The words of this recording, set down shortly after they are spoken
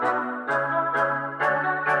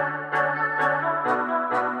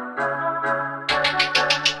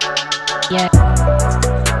Hello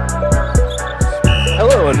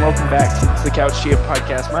and welcome back to the Couch GM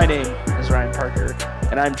podcast. My name is Ryan Parker,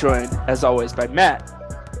 and I'm joined, as always, by Matt.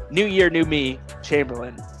 New year, new me,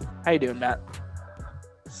 Chamberlain. How you doing, Matt?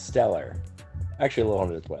 Stellar. Actually, a little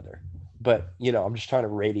under the weather, but I'm just trying to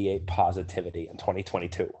radiate positivity in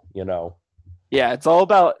 2022. Yeah, it's all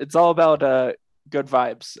about good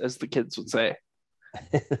vibes, as the kids would say.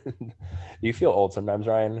 Do you feel old sometimes,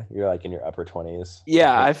 Ryan? You're like in your upper 20s.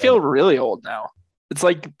 Yeah, I feel really old now. It's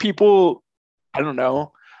like people, I don't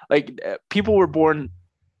know, like people were born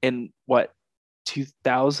in what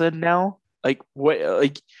 2000 now. Like what?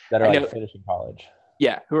 Like that are finishing college.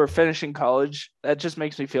 Yeah, who are finishing college. That just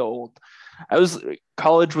makes me feel old.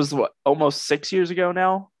 College was what, almost 6 years ago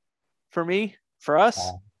now for me, for us.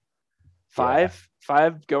 Five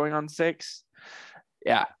going on 6.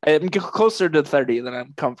 Yeah, I'm closer to 30 than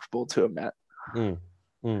I'm comfortable to admit.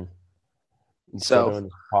 So doing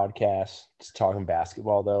this podcast, just talking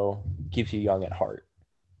basketball though, keeps you young at heart.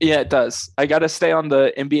 Yeah, it does. I got to stay on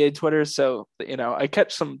the NBA Twitter, so I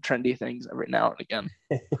catch some trendy things every now and again.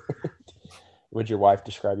 Would your wife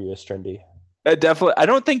describe you as trendy? Definitely. I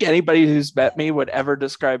don't think anybody who's met me would ever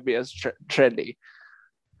describe me as trendy.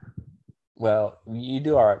 Well, you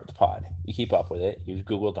do all right with the pod. You keep up with it. Use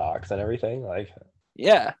Google Docs and everything.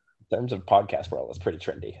 Yeah. In terms of podcast world, it's pretty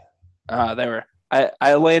trendy.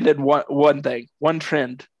 I landed one thing, one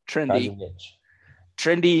trend. Trendy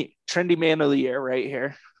man of the year right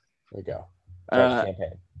here. There you go.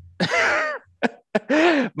 Campaign.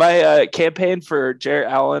 My campaign for Jarrett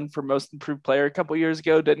Allen for most improved player a couple years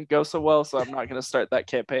ago didn't go so well, so I'm not going to start that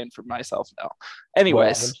campaign for myself now.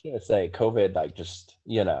 Anyways, I'm just going to say COVID just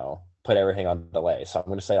put everything on delay, so I'm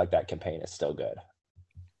going to say that campaign is still good.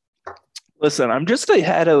 Listen, I'm just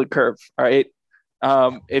ahead of the curve. All right.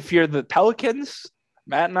 If you're the Pelicans,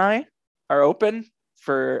 Matt and I are open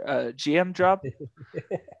for a GM job.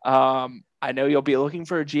 I know you'll be looking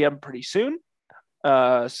for a GM pretty soon.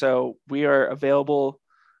 So we are available.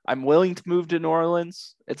 I'm willing to move to New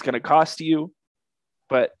Orleans. It's going to cost you,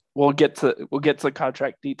 but we'll get to the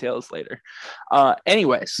contract details later.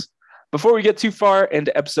 Anyways, before we get too far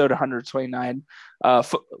into episode 129,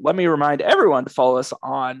 let me remind everyone to follow us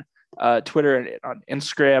on Twitter and on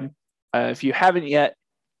Instagram. If you haven't yet,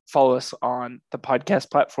 follow us on the podcast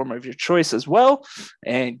platform of your choice as well,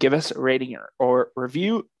 and give us a rating or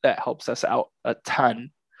review. That helps us out a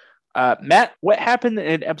ton. Matt, what happened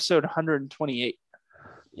in episode 128?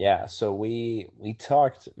 Yeah, so we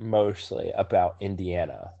talked mostly about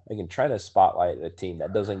Indiana. Again, trying to spotlight a team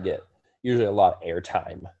that doesn't get usually a lot of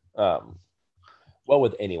airtime. Well,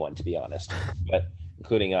 with anyone, to be honest, but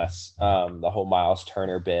including us. The whole Miles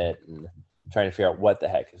Turner bit and trying to figure out what the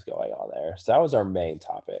heck is going on there. So that was our main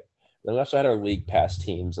topic. Then we also had our League Pass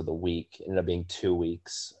teams of the week. It ended up being 2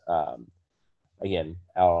 weeks. Again,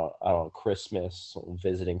 out on Christmas,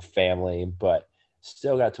 visiting family, but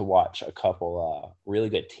still got to watch a couple really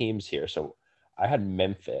good teams here. So I had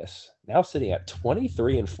Memphis now sitting at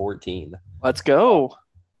 23-14. Let's go.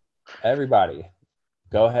 Everybody,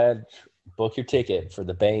 go ahead, book your ticket for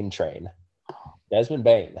the Bane train. Desmond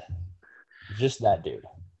Bane, just that dude.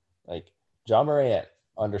 Ja Morant,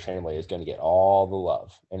 understandably, is going to get all the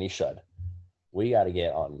love, and he should. We got to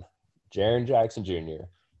get on Jaren Jackson Jr.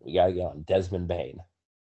 We got to get on Desmond Bane.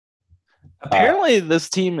 Apparently, this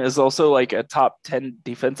team is also a top 10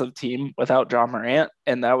 defensive team without Ja Morant,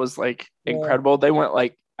 and that was incredible. They went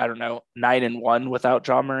 9-1 without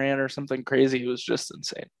Ja Morant or something crazy. It was just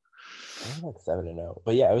insane. I was 7-0,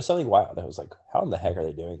 but yeah, it was something wild. I was like, how in the heck are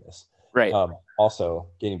they doing this? Right. Also,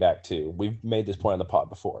 getting back to, we've made this point on the pod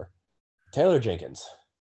before. Taylor Jenkins,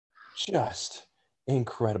 just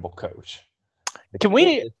incredible coach. Can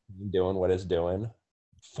we doing what it's doing?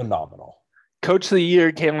 Phenomenal. Coach of the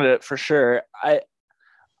year candidate for sure.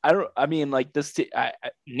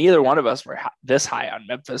 Neither one of us were this high on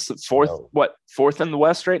Memphis. Fourth in the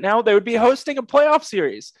West right now. They would be hosting a playoff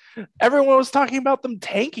series. Everyone was talking about them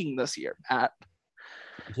tanking this year, Matt.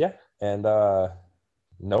 Yeah, and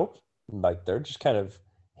nope. They're just kind of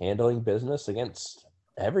handling business against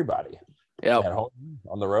everybody. Yeah, at home,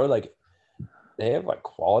 on the road, they have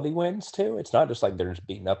quality wins too. It's not just they're just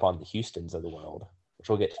beating up on the Houstons of the world, which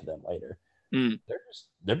we'll get to them later.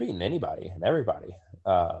 They're beating anybody and everybody.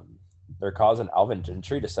 They're causing Alvin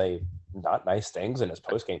Gentry to say not nice things in his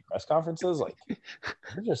post-game press conferences.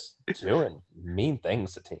 They're just doing mean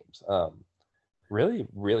things to teams. Really,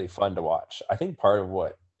 really fun to watch. I think part of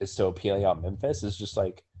what is so appealing about Memphis is just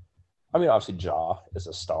obviously Ja is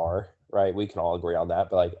a star, right? We can all agree on that.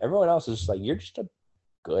 But everyone else is just you're just a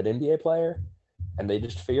good NBA player, and they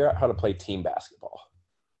just figure out how to play team basketball.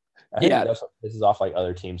 I think that's what pisses off like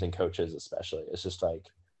other teams and coaches, especially. It's just like,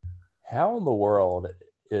 how in the world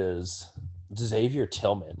is Xavier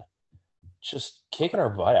Tillman just kicking our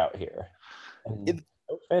butt out here? And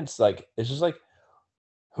no offense, like it's just like,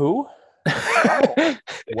 who?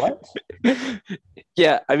 What?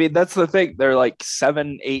 Yeah, I mean that's the thing. They're like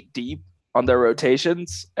 7, 8 deep on their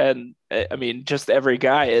rotations, and I mean just every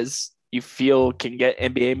guy is you feel can get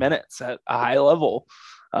NBA minutes at a high level,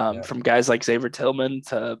 from guys like Xavier Tillman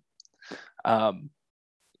to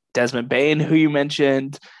Desmond Bane, who you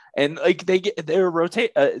mentioned, and like they're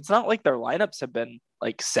rotate. It's not like their lineups have been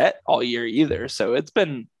like set all year either, so it's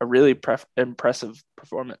been a really impressive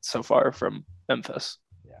performance so far from Memphis.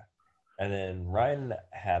 And then Ryan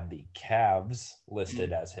had the Cavs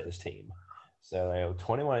listed as his team. So they have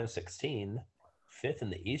 21-16, fifth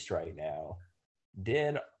in the East right now.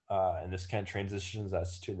 And this kind of transitions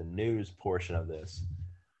us to the news portion of this.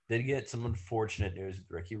 Did get some unfortunate news with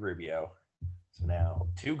Ricky Rubio. So now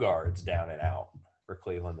 2 guards down and out for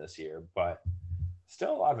Cleveland this year, but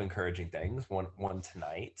still a lot of encouraging things. One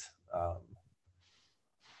tonight.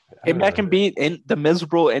 Came back and beat the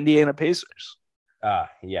miserable Indiana Pacers.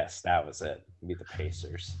 Yes, that was it. Beat the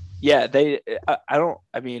Pacers. Yeah,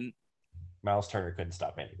 I mean, Miles Turner couldn't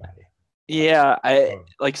stop anybody. Yeah,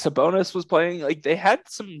 like Sabonis was playing. Like they had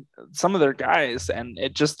some of their guys, and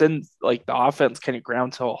it just didn't like the offense kind of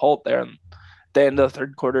ground to a halt there. And the end of the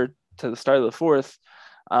third quarter to the start of the fourth,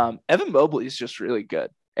 Evan Mobley is just really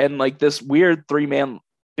good, and like this weird 3-man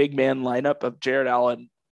big man lineup of Jared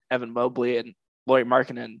Allen, Evan Mobley, and Lauri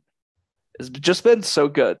Markkanen has just been so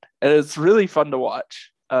good, and it's really fun to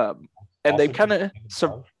watch. And they kind of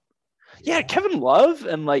Kevin Love,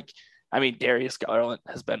 and like I mean Darius Garland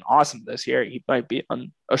has been awesome this year. He might be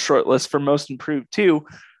on a short list for most improved too,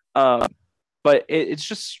 but it's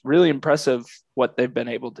just really impressive what they've been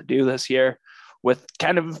able to do this year with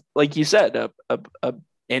kind of like you said a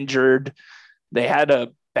injured. They had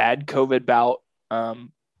a bad COVID bout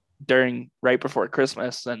right before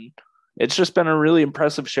Christmas, and it's just been a really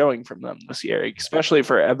impressive showing from them this year, especially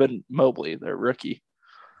for Evan Mobley, their rookie.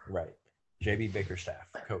 Right. JB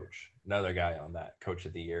Bickerstaff, coach, another guy on that coach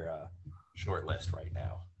of the year short list right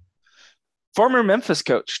now. Former Memphis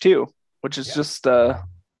coach too, which is just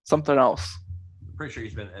something else. Pretty sure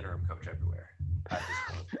he's been interim coach everywhere at this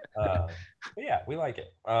point. But yeah, we like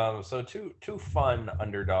it. So two fun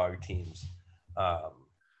underdog teams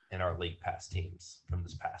in our league pass teams from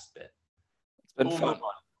this past bit. It's been fun.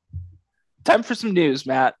 Time for some news,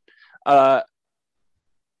 Matt.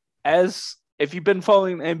 As if you've been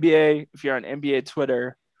following the NBA, if you're on NBA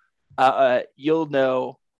Twitter, you'll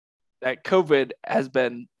know that COVID has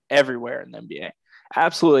been everywhere in the NBA,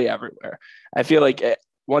 absolutely everywhere. I feel like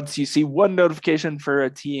once you see one notification for a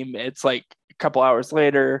team, it's like a couple hours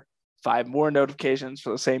later, 5 more notifications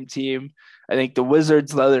for the same team. I think the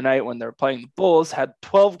Wizards the other night when they were playing the Bulls had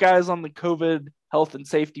 12 guys on the COVID health and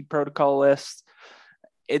safety protocol list.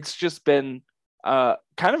 It's just been kind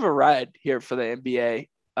of a ride here for the NBA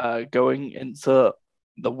going into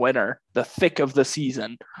the winter, the thick of the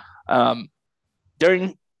season.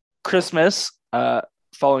 During Christmas,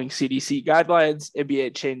 following CDC guidelines,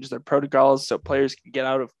 NBA changed their protocols so players can get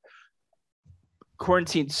out of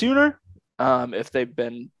quarantine sooner if they've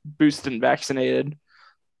been boosted and vaccinated.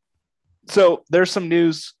 So there's some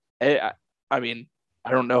news. I mean,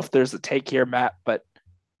 I don't know if there's a take here, Matt, but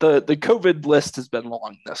the COVID list has been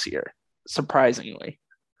long this year, surprisingly.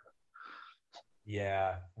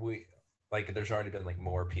 Yeah, there's already been like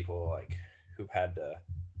more people like who've had to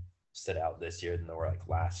sit out this year than there were like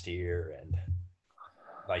last year, and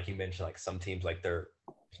like you mentioned, like some teams like their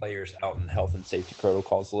players out in health and safety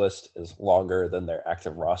protocols list is longer than their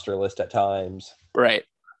active roster list at times. Right.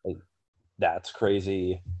 Like, that's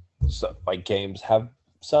crazy. So like games have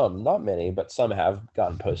some, not many, but some have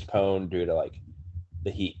gotten postponed due to like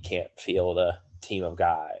the Heat can't field a team of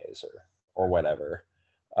guys or whatever.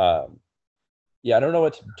 Yeah, I don't know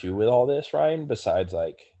what to do with all this, Ryan, besides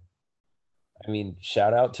like, I mean,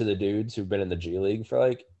 shout out to the dudes who've been in the G League for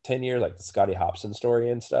like 10 years, like the Scottie Hobson story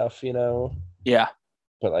and stuff, you know? Yeah.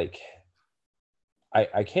 But like,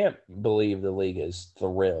 I can't believe the league is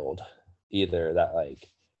thrilled either that like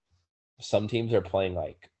some teams are playing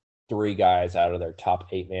like 3 guys out of their top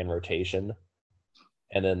 8-man rotation.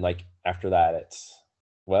 And then like after that, it's,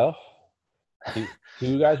 well,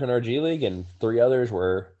 2 guys were in our G League and 3 others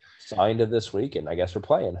were signed to this week, and I guess we're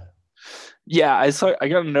playing. Yeah, I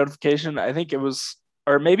got a notification. I think it was,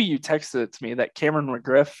 or maybe you texted it to me, that Cameron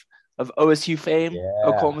McGriff of OSU fame,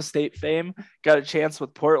 Oklahoma State fame, got a chance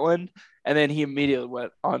with Portland. and then he immediately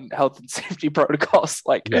went on health and safety protocols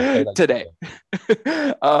Played like today.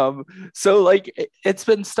 So like it's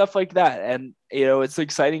been stuff like that, and it's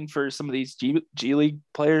exciting for some of these G League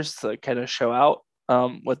players to kind of show out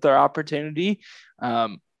with their opportunity.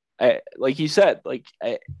 Like you said,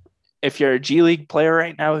 if you're a G League player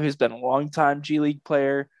right now who's been a long time G League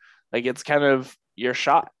player, like it's kind of your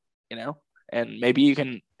shot, and maybe you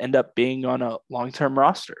can end up being on a long-term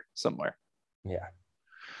roster somewhere. Yeah.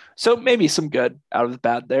 So maybe some good out of the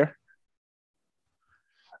bad there.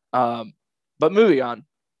 But moving on,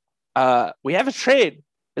 we have a trade.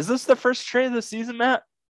 Is this the first trade of the season, Matt?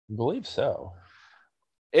 I believe so.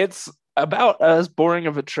 It's about as boring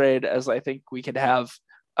of a trade as I think we could have.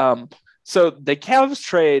 So the Cavs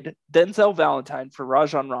trade Denzel Valentine for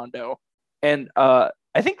Rajon Rondo, and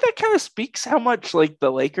I think that kind of speaks how much like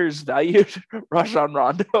the Lakers valued Rajon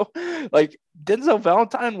Rondo. Like Denzel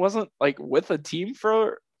Valentine wasn't like with a team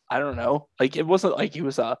for, I don't know, like it wasn't like he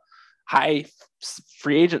was a high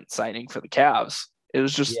free agent signing for the Cavs. It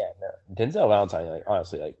was just Denzel Valentine, like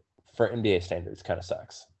honestly, like for NBA standards, kind of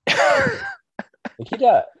sucks. Like he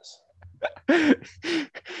does.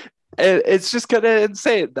 It's just kind of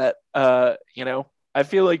insane that I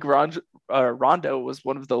feel like Rondo was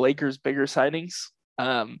one of the Lakers' bigger signings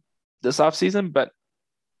this offseason, but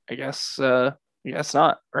I guess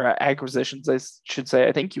not, or acquisitions I should say.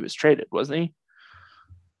 I think he was traded, wasn't he?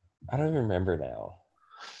 I don't even remember now.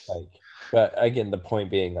 But again, the point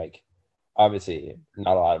being, like, obviously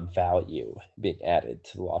not a lot of value being added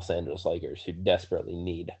to the Los Angeles Lakers, who desperately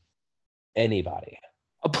need anybody.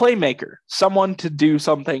 A playmaker, someone to do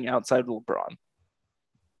something outside of LeBron.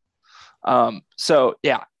 So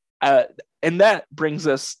yeah, and that brings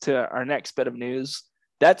us to our next bit of news.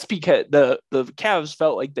 That's because the Cavs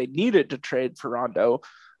felt like they needed to trade for Rondo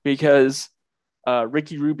because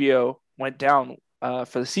Ricky Rubio went down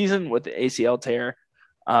for the season with the ACL tear.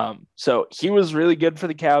 So he was really good for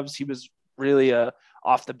the Cavs. He was really a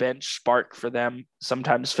off the bench spark for them,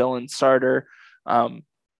 sometimes fill-in starter.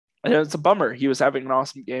 And it's a bummer. He was having an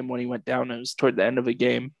awesome game when he went down. It was toward the end of the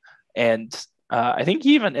game. And I think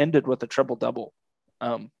he even ended with a triple-double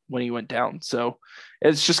when he went down. So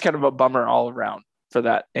it's just kind of a bummer all around for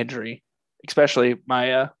that injury, especially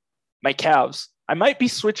my Cavs. I might be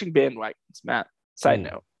switching bandwagons, Matt. Side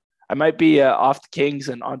note. I might be off the Kings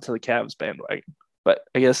and onto the Cavs bandwagon. But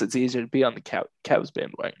I guess it's easier to be on the Cavs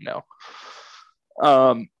bandwagon now.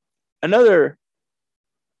 Another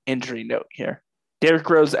injury note here. Derrick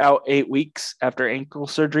Rose out 8 weeks after ankle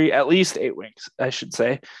surgery, at least 8 weeks, I should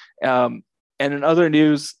say. And in other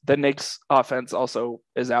news, the Knicks offense also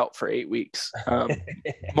is out for 8 weeks.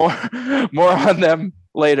 More on them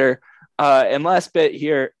later. And last bit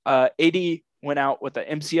here, AD went out with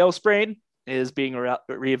an MCL sprain, is being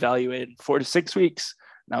reevaluated in 4 to 6 weeks.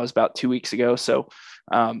 That was about 2 weeks ago. So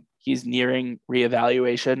he's nearing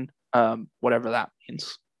reevaluation, whatever that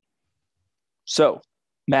means. So,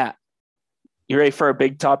 Matt, you ready for a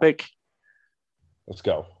big topic? Let's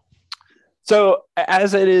go. So,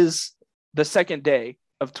 as it is the second day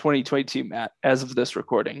of 2022, Matt, as of this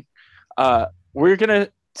recording, we're going to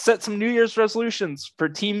set some New Year's resolutions for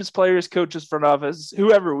teams, players, coaches, front office,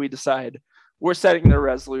 whoever we decide. We're setting their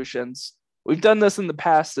resolutions. We've done this in the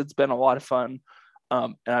past. It's been a lot of fun.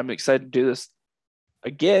 And I'm excited to do this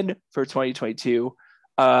again for 2022.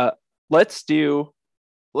 Let's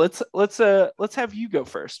have you go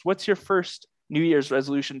first. What's your first New Year's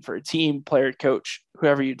resolution for a team, player, coach,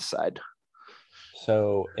 whoever you decide?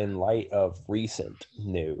 So in light of recent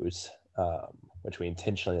news, which we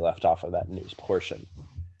intentionally left off of that news portion,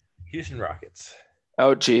 Houston Rockets.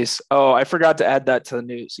 Oh, geez. Oh, I forgot to add that to the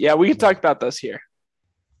news. Yeah, we can talk about this here.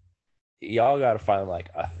 Y'all got to find like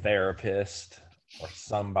a therapist or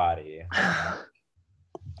somebody. I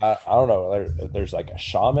don't know. There's like a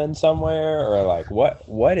shaman somewhere, or like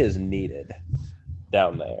what is needed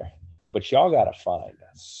down there. But y'all got to find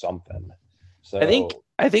something. So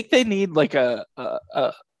I think they need like a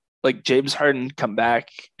like James Harden come back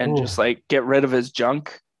and just like get rid of his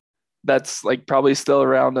junk that's like probably still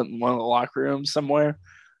around in one of the locker rooms somewhere.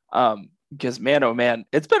 Because man, oh man,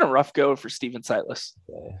 it's been a rough go for Stephen Silas.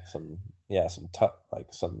 Some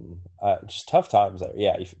tough times there.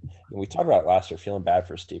 Yeah, we talked about it last year, feeling bad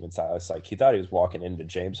for Stephen Silas. Like he thought he was walking into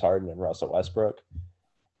James Harden and Russell Westbrook,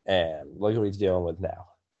 and look what he's dealing with now.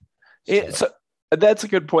 So that's a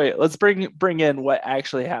good point. Let's bring in what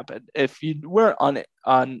actually happened. If you weren't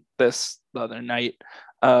on this the other night,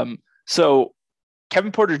 so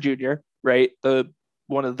Kevin Porter Jr., right,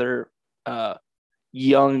 one of their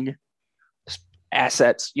young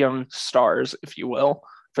assets, young stars, if you will,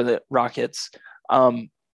 for the Rockets, got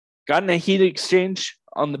in a heated exchange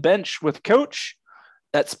on the bench with coach.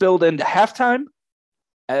 That spilled into halftime.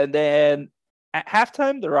 And then at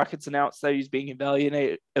halftime, the Rockets announced that he's being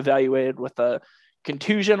evaluated with a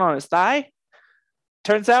contusion on his thigh.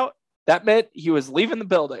 Turns out that meant he was leaving the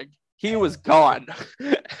building. He was gone.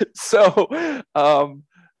 So, and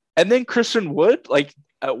then Christian Wood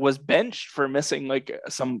was benched for missing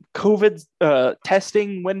some COVID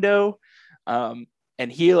testing window, and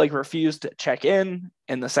he refused to check in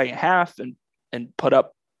the second half and put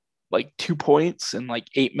up 2 points in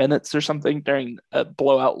 8 minutes or something during a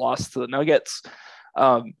blowout loss to the Nuggets.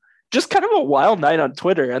 Just kind of a wild night on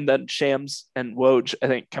Twitter. And then Shams and Woj, I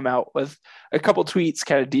think, come out with a couple tweets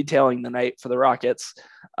kind of detailing the night for the Rockets.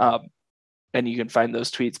 And you can find those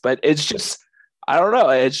tweets, but it's just, I don't know.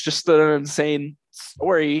 It's just an insane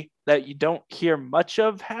story that you don't hear much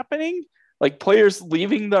of happening. Players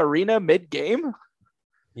leaving the arena mid-game.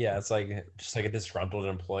 Yeah, it's just a disgruntled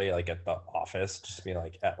employee at the office, just being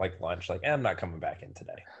at lunch, I'm not coming back in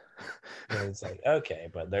today. And it's okay,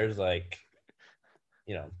 but there's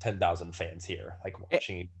 10,000 fans here,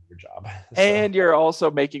 watching your job. And you're also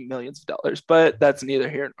making millions of dollars, but that's neither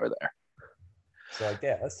here nor there. So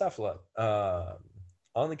yeah, let's tough look.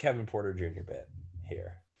 On the Kevin Porter Jr. bit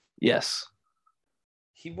here. Yes.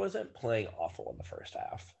 He wasn't playing awful in the first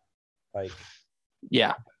half.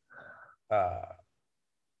 Yeah.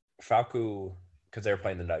 Falco, because they were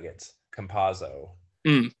playing the Nuggets, Campazzo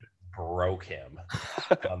broke him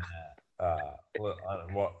on that.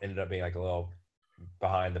 What ended up being a little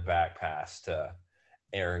behind the back pass to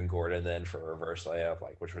Aaron Gordon, then for a reverse layup,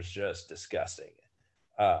 which was just disgusting.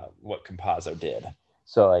 What Campazzo did.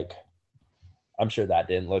 So I'm sure that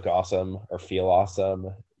didn't look awesome or feel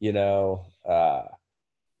awesome, Now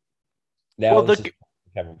this is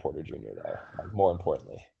Kevin Porter Jr. though. More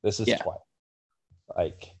importantly, this is twice.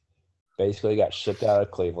 Basically got shipped out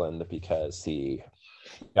of Cleveland because he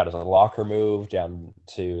got his locker moved down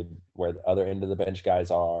to where the other end of the bench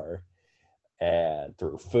guys are, and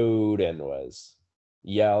threw food and was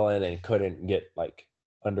yelling and couldn't get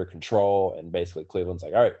under control. And basically Cleveland's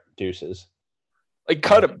all right, deuces.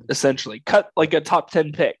 Cut him, essentially. Cut a top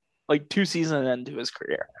 10 pick, 2 seasons into his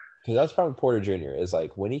career. Because that's probably Porter Jr. is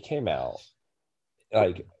when he came out,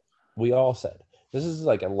 we all said, this is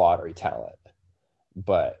a lottery talent,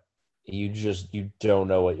 but you don't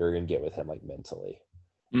know what you're going to get with him mentally.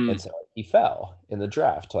 And so he fell in the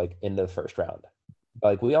draft into the first round.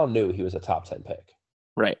 We all knew he was a top 10 pick.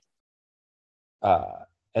 Right.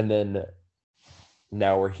 And then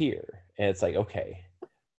now we're here, and it's okay,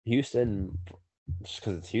 Houston, just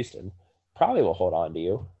because it's Houston, probably will hold on to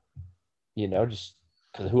you, just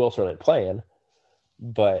because who else are they playing?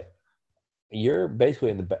 But you're basically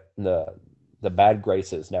in the bad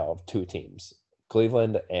graces now of 2 teams,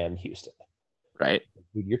 Cleveland and Houston. Right.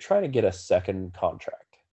 You're trying to get a second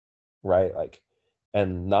contract, right?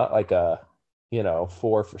 And not a 4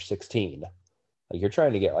 for 16. You're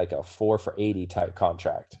trying to get a 4 for 80 type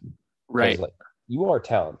contract. Right. You are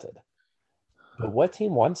talented. But what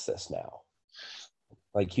team wants this now?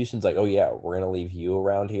 Houston's oh yeah, we're going to leave you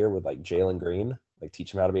around here with Jalen Green,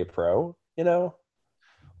 teach him how to be a pro, Well,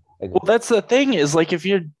 that's the thing is if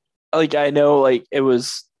you're I know it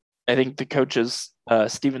was, I think the coaches,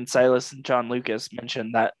 Steven Silas and John Lucas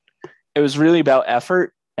mentioned that it was really about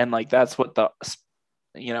effort. And that's what the,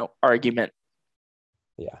 argument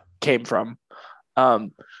came from.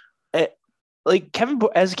 Kevin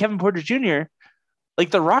Porter Jr.,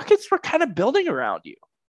 the Rockets were kind of building around you.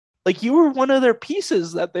 You were one of their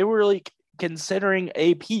pieces that they were considering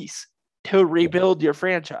a piece to rebuild your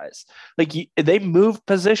franchise. They moved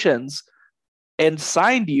positions and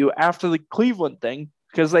signed you after the Cleveland thing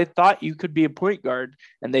because they thought you could be a point guard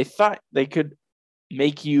and they thought they could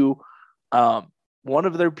make you one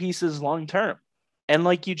of their pieces long term. And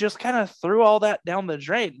you just kind of threw all that down the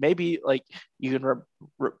drain. Maybe you can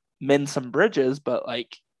mend some bridges, but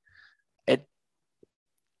it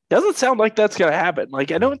doesn't sound like that's going to happen. I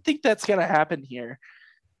don't think that's going to happen here.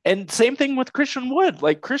 And same thing with Christian Wood.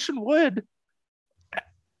 Christian Wood,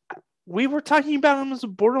 we were talking about him as a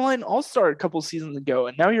borderline all-star a couple seasons ago,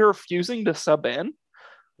 and now you're refusing to sub in.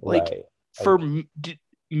 Right. For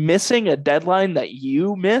missing a deadline that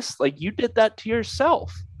you missed, you did that to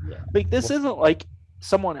yourself. Yeah. This isn't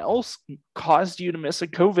someone else caused you to miss a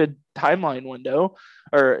COVID timeline window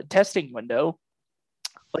or testing window.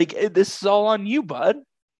 This is all on you, bud.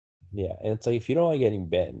 Yeah, and it's if you don't getting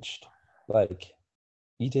benched,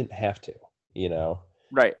 you didn't have to,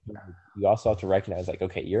 Right. You also have to recognize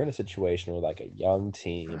okay, you're in a situation with a young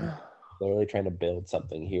team, clearly trying to build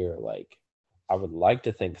something here. I would like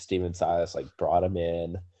to think Steven Silas brought him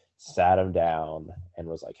in, sat him down, and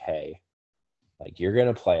was hey, Like, you're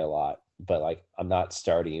going to play a lot, but like, I'm not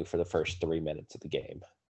starting you for the first 3 minutes of the game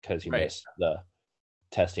because you Right. missed the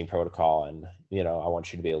testing protocol. And, I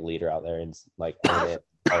want you to be a leader out there and like own it.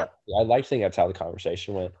 I like to think that's how the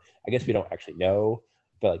conversation went. I guess we don't actually know,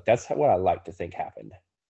 but like, that's what I like to think happened.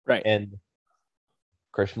 Right. And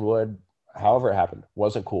Christian Wood, however it happened,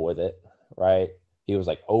 wasn't cool with it, right? He was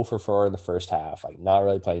like 0 for 4 in the first half, like not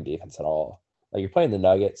really playing defense at all. Like, you're playing the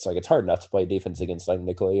Nuggets, like it's hard enough to play defense against like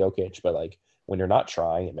Nikola Jokic, but like when you're not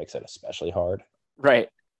trying, it makes it especially hard. Right.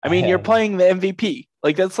 I mean, you're And, playing the MVP.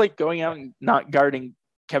 Like, that's like going out and not guarding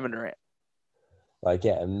Kevin Durant. like,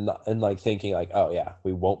 yeah, and like thinking like, oh yeah,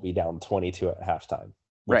 we won't be down 22 at halftime,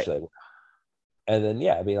 which Right. they, and then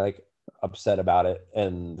yeah, being like upset about it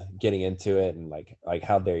and getting into it and like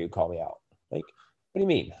how dare you call me out? Like, what do you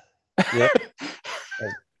mean? Yeah.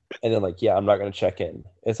 And then like, yeah, I'm not going to check in.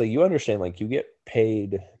 It's like, you understand, like, you get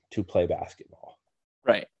paid to play basketball,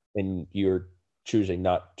 Right. and you're choosing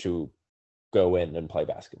not to go in and play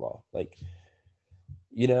basketball. Like,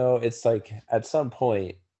 it's like at some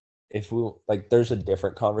point, if we like, there's a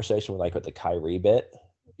different conversation with the Kyrie bit,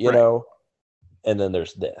 Right. and then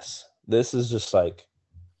there's this. This is just like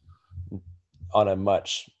on a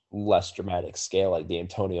much less dramatic scale, like the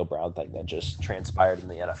Antonio Brown thing that just transpired in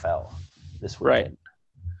the NFL this Right. weekend.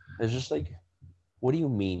 It's just like, what do you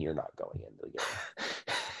mean you're not going into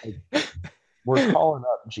the game? Like, we're calling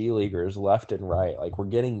up G Leaguers left and right. Like, we're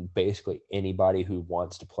getting basically anybody who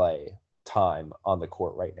wants to play time on the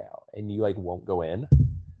court right now, and you like won't go in.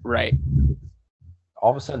 Right.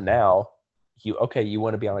 All of a sudden now, you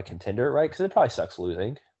want to be on a contender, right? Because it probably sucks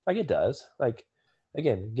losing. Like, it does. Like,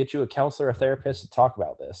 again, get you a counselor, a therapist to talk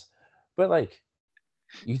about this. But like,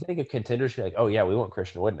 you think of contenders, you're like, oh yeah, we want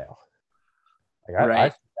Christian Wood now. Like,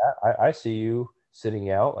 Right. I see you sitting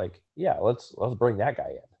out. Like, yeah, let's bring that guy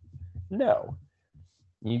in. No,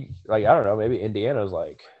 you like, I don't know. Maybe Indiana's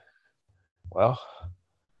like, well,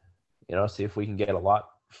 see if we can get a lot.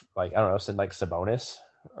 Like, I don't know, send like Sabonis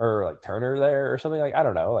or like Turner there or something. Like, I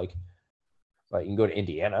don't know. Like you can go to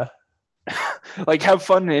Indiana. Like, have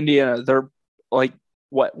fun in Indiana. They're like,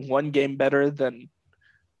 what, one game better than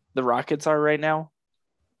the Rockets are right now?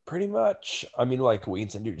 Pretty much. I mean, like, we can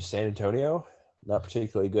send you to San Antonio. Not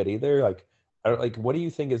particularly good either. Like, I don't like. What do you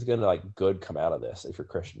think is gonna like good come out of this if you're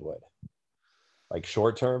Christian Wood? Like,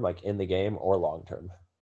 short term, like in the game, or long term,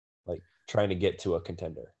 like trying to get to a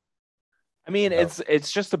contender. I mean,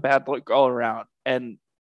 it's just a bad look all around. And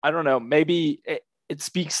I don't know, maybe it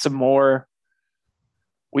speaks to more.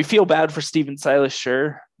 We feel bad for Steven Silas,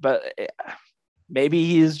 sure, but maybe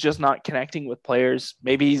he's just not connecting with players.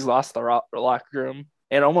 Maybe he's lost the locker room.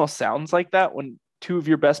 It almost sounds like that when two of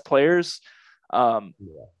your best players Yeah.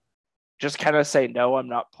 just kind of say, no, I'm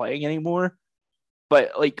not playing anymore.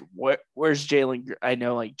 But like, where's Jalen? I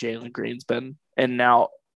know like Jalen Green's been and now,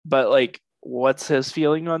 but like, what's his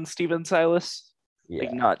feeling on Steven Silas?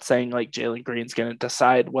 Like, Yeah. not saying like Jalen Green's going to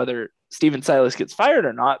decide whether Steven Silas gets fired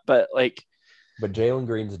or not, but like, But Jalen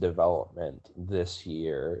Green's development this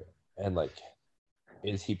year, and like,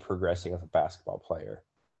 is he progressing as a basketball player?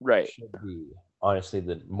 right, Should be honestly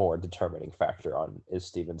the more determining factor on, is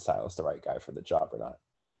Steven Silas the right guy for the job or not?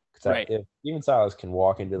 Because right, if Steven Silas can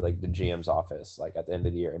walk into like the GM's office like at the end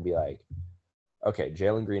of the year and be like, okay,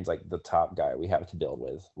 Jalen Green's like the top guy we have to deal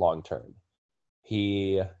with long term.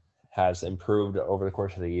 He has improved over the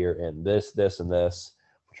course of the year in this, and this,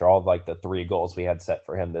 which are all like the 3 goals we had set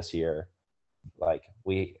for him this year. Like,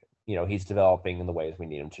 he's developing in the ways we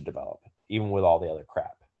need him to develop, even with all the other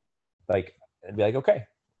crap. Like, and be like, okay,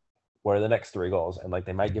 what are the next 3 goals? And like,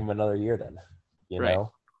 they might give him another year then, right,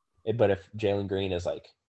 But if Jalen Green is like,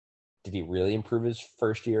 did he really improve his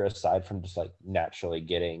first year aside from just like naturally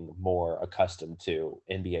getting more accustomed to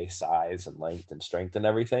NBA size and length and strength and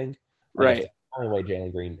everything? Like, if right. the only way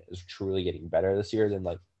Jalen Green is truly getting better this year, then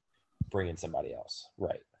like, bring in somebody else.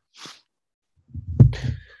 Right.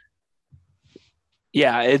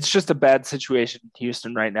 Yeah, it's just a bad situation in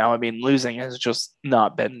Houston right now. I mean, losing has just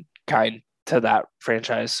not been kind to that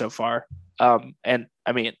franchise so far. And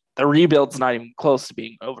I mean, the rebuild's not even close to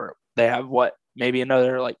being over. They have what, maybe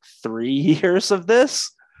another like 3 years of this.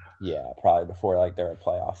 Yeah, probably before like they're a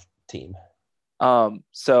playoff team.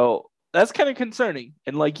 So that's kind of concerning.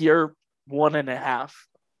 And like year 1.5,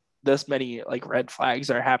 this many like red flags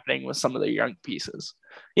are happening with some of the young pieces.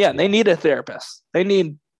 Yeah, they need a therapist. They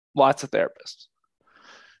need lots of therapists.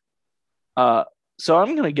 So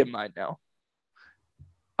I'm gonna get mine now.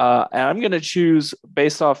 And I'm gonna choose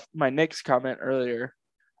based off my Knicks comment earlier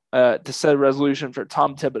to set a resolution for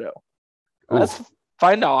Tom Thibodeau. Let's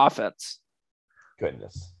find out offense.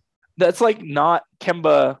 Goodness. That's like not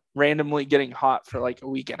Kemba randomly getting hot for like a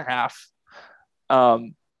week and a half.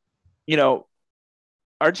 Um, you know,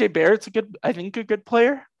 RJ Barrett's I think a good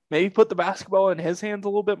player. Maybe put the basketball in his hands a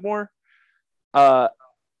little bit more. Uh,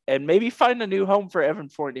 and maybe find a new home for Evan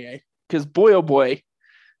Fournier. Because boy, oh boy,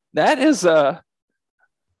 that is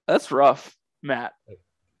that's rough, Matt.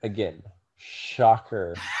 Again,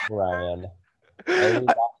 shocker, Ryan. Every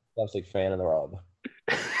Celtic fan in the world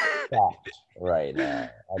shocked right now.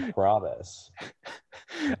 I promise.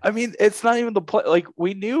 I mean, it's not even the play. Like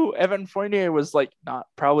we knew Evan Fournier was like not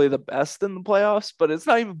probably the best in the playoffs, but it's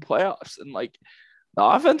not even playoffs, and like the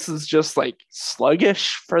offense is just like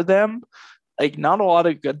sluggish for them. Like not a lot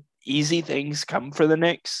of good easy things come for the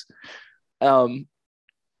Knicks. Um,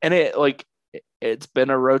 and it's been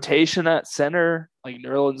a rotation at center, like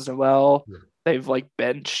Nerlens Noel. Yeah. They've like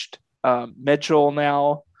benched Mitchell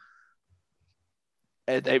now.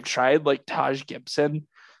 And they've tried like Taj Gibson.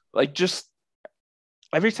 Like just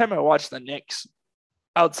every time I watch the Knicks,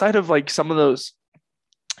 outside of like some of those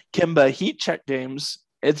Kimba heat check games,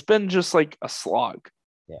 it's been just like a slog.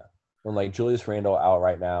 Yeah. And like Julius Randle out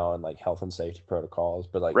right now and like health and safety protocols,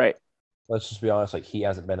 but like Right. let's just be honest, like he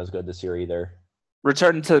hasn't been as good this year either.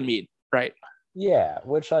 Return to the mean. Right. Yeah,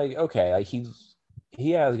 which like okay, like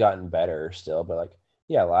he has gotten better still, but like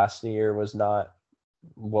yeah, last year was not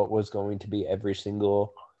what was going to be every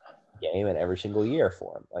single game and every single year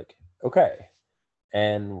for him. Like okay,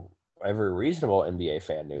 and every reasonable NBA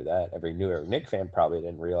fan knew that. Every New York Knicks fan probably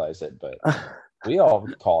didn't realize it, but we all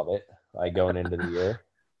called it like going into the year.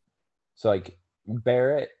 So like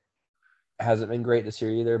Barrett hasn't been great this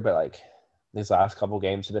year either, but like these last couple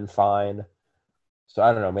games have been fine. So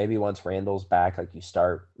I don't know, maybe once Randall's back, like you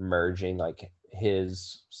start merging like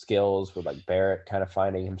his skills with like Barrett kind of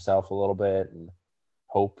finding himself a little bit and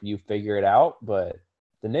hope you figure it out. But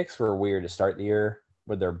the Knicks were weird to start the year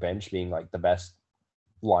with their bench being like the best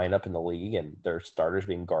lineup in the league and their starters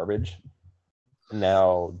being garbage. And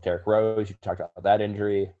now Derrick Rose, you talked about that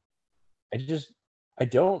injury. I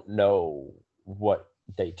don't know what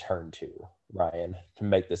they turn to, Ryan, to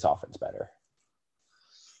make this offense better.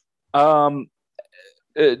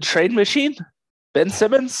 Trade machine, Ben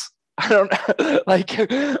Simmons. I don't like.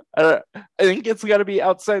 I think it's got to be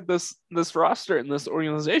outside this roster and this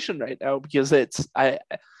organization right now because it's I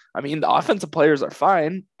mean the offensive players are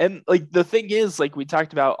fine and like the thing is like we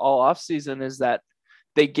talked about all offseason is that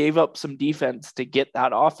they gave up some defense to get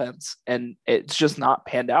that offense and it's just not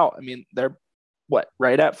panned out. I mean they're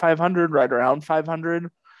right at 500, right around 500,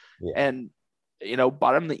 Yeah. and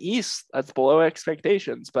bottom of the East that's below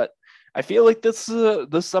expectations, but I feel like this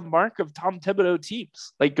is a mark of Tom Thibodeau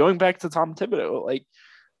teams. Like going back to Tom Thibodeau, like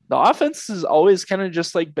the offense has always kind of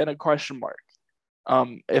just like been a question mark.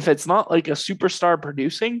 If it's not like a superstar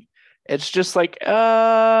producing, it's just like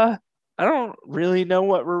I don't really know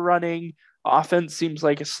what we're running. Offense seems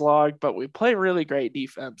like a slog, but we play really great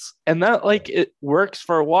defense, and that like it works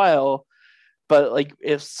for a while. But like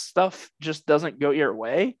if stuff just doesn't go your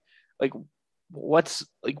way, like what's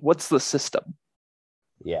the system?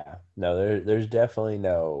 Yeah, no, there's definitely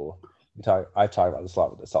no. I've talked about this a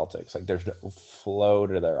lot with the Celtics. Like, there's no flow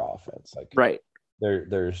to their offense. Like, Right.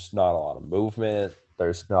 there's not a lot of movement.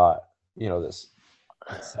 There's not, this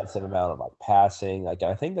excessive amount of like passing. Like,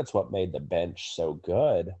 I think that's what made the bench so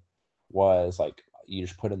good was like you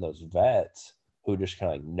just put in those vets who just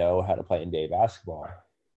kind of like know how to play NBA basketball,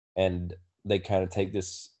 and they kind of take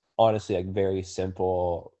this honestly like very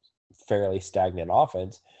simple, fairly stagnant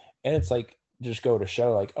offense, and it's like just go to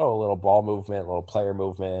show like, oh, a little ball movement, a little player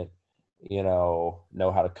movement,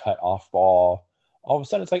 know how to cut off ball. All of a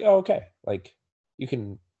sudden it's like, oh, okay, like you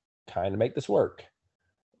can kind of make this work.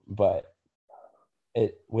 But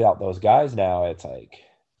without those guys now, it's like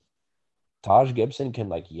Taj Gibson can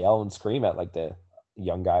like yell and scream at like the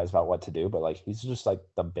young guys about what to do, but like he's just like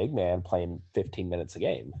the big man playing 15 minutes a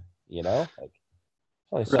game, like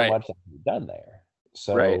only so much that can be done there.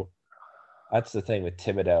 So that's the thing with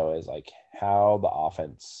Thibodeau is like how the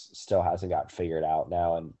offense still hasn't got figured out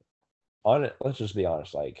now. And on it, let's just be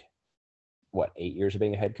honest, like what, 8 years of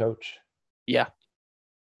being a head coach? Yeah.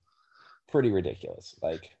 Pretty ridiculous.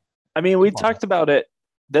 Like, I mean, we talked about it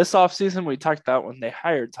this offseason. We talked about when they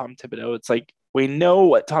hired Tom Thibodeau. It's like we know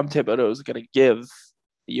what Tom Thibodeau is going to give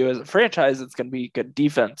you as a franchise. It's going to be good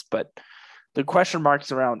defense, but the question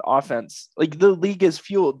marks around offense, like the league is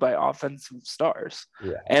fueled by offensive stars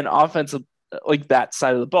and offensive, like that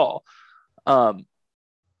side of the ball.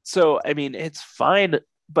 So, I mean, it's fine,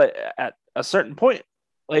 but at a certain point,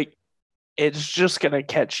 like it's just going to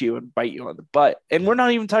catch you and bite you on the butt. And we're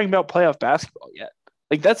not even talking about playoff basketball yet.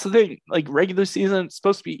 Like that's the thing, like regular season, it's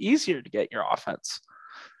supposed to be easier to get your offense.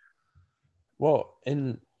 Well,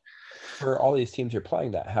 and for all these teams you're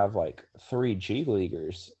playing that have like 3 G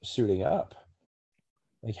leaguers suiting up.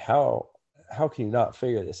 Like how can you not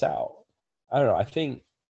figure this out? I don't know. I think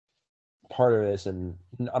part of this, and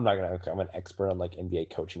I'm an expert on like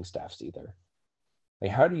NBA coaching staffs either.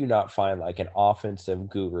 Like, how do you not find like an offensive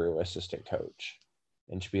guru assistant coach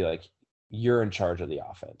and to be like, you're in charge of the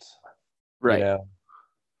offense? Right. You know?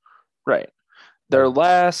 Right.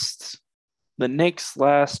 The Knicks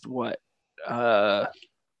last what?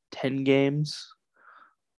 10 games.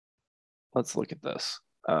 Let's look at this.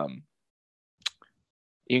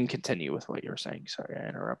 You can continue with what you were saying. Sorry, I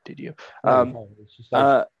interrupted you. It's just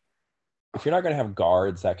like, if you're not going to have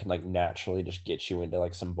guards that can like naturally just get you into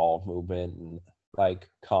like some ball movement and like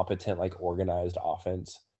competent, like organized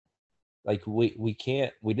offense, like we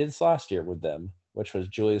can't. We did this last year with them, which was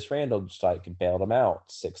Julius Randle just like bailed them out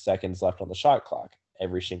 6 seconds left on the shot clock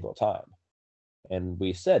every single time, and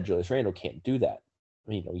we said Julius Randle can't do that.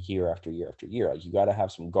 Year after year after year. Like, you got to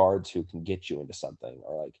have some guards who can get you into something,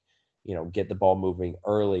 or like, get the ball moving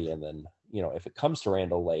early, and then if it comes to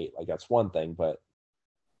Randle late, like that's one thing, but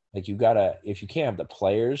like if you can't have the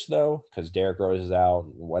players though, because Derrick Rose is out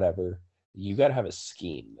and whatever, you got to have a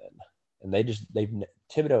scheme then. And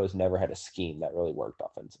Thibodeau has never had a scheme that really worked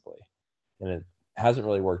offensively, and it hasn't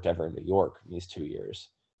really worked ever in New York in these 2 years,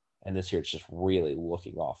 and this year it's just really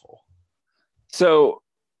looking awful. So,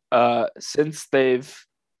 since they've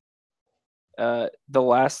the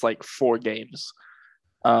last like 4 games,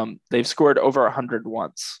 they've scored over 100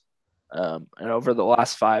 once. And over the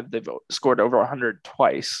last 5, they've scored over 100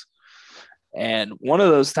 twice. And one of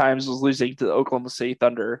those times was losing to the Oklahoma City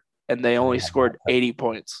Thunder, and they only scored 80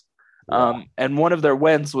 points. Yeah. And one of their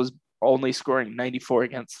wins was only scoring 94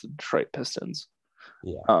 against the Detroit Pistons.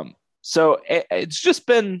 Yeah. So it's just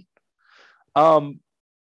been, let's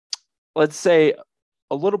say,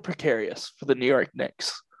 a little precarious for the New York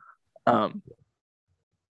Knicks, and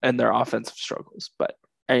their offensive struggles. But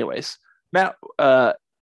anyways, Matt,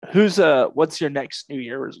 what's your next New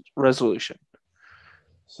Year's resolution?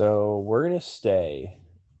 So we're gonna stay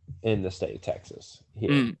in the state of Texas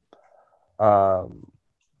here.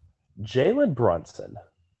 Jalen Brunson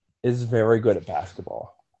is very good at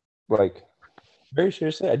basketball. Like, very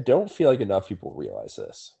seriously, I don't feel like enough people realize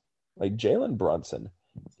this. Like, Jalen Brunson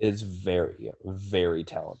is very, very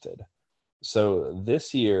talented. So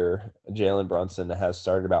this year, Jalen Brunson has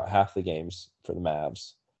started about half the games for the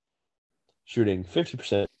Mavs, shooting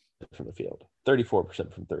 50% from the field,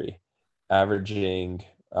 34% from 3, averaging,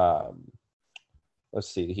 let's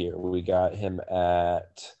see here, we got him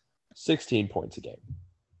at 16 points a game,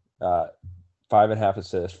 5.5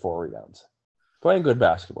 assists, 4 rebounds, playing good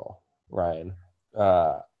basketball. Ryan,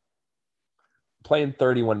 playing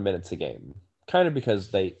 31 minutes a game, kind of because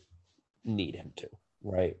they need him to,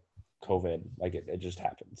 right? COVID, like it just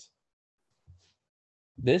happens.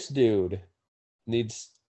 This dude needs,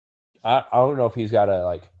 I don't know if he's got to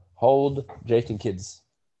like hold Jason Kidd's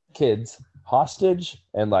kids hostage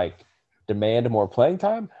and like demand more playing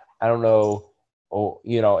time. I don't know,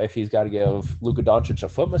 if he's got to give Luka Doncic a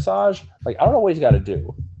foot massage. Like, I don't know what he's got to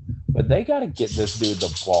do, but they got to get this dude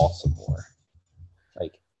the ball some more.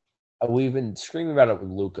 Like, we've been screaming about it with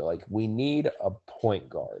Luka. Like, we need a point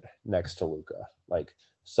guard next to Luka. Like,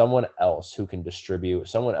 someone else who can distribute,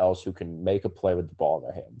 someone else who can make a play with the ball in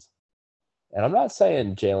their hands. And I'm not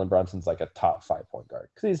saying Jalen Brunson's like a top 5 point guard,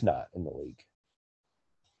 because he's not in the league.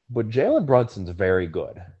 But Jalen Brunson's very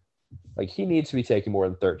good. Like, he needs to be taking more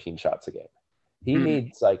than 13 shots a game. He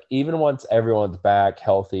needs, like, even once everyone's back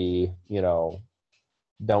healthy, don't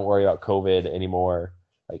worry about COVID anymore.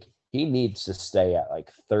 Like, he needs to stay at like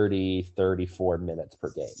 30, 34 minutes per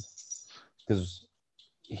game, because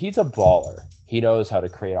he's a baller. He knows how to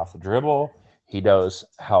create off the dribble. He knows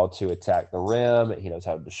how to attack the rim. He knows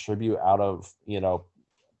how to distribute out of,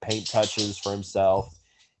 paint touches for himself.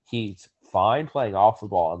 He's fine playing off the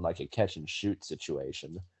ball in like a catch and shoot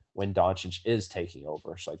situation when Doncic is taking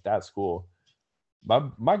over. So like, that's cool.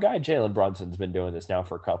 My guy Jalen Brunson's been doing this now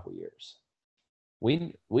for a couple years.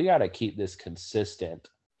 We got to keep this consistent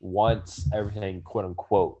once everything, quote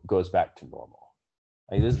unquote, goes back to normal.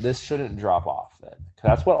 Like, this shouldn't drop off then. 'Cause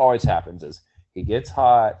that's what always happens is he gets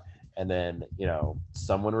hot and then,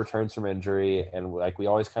 someone returns from injury, and like we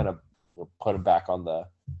always kind of put him back on the,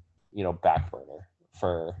 back burner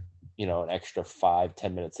for, an extra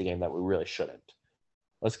 5-10 minutes a game that we really shouldn't.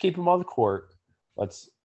 Let's keep him on the court.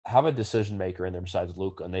 Let's have a decision maker in there besides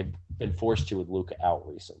Luka, and they've been forced to with Luka out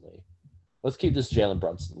recently. Let's keep this Jalen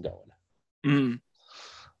Brunson going.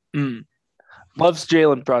 Loves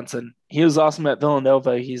Jalen Brunson. He was awesome at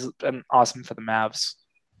Villanova. He's been awesome for the Mavs.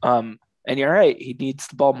 And you're right. He needs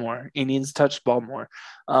the ball more. He needs to touch the ball more.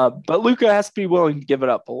 But Luka has to be willing to give it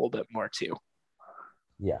up a little bit more too.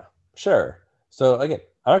 Yeah, sure. So again,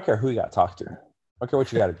 I don't care who you got to talk to. I don't care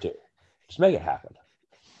what you got to do. Just make it happen.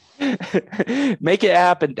 Make it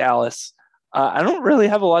happen, Dallas. I don't really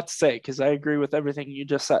have a lot to say because I agree with everything you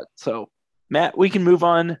just said. So, Matt, we can move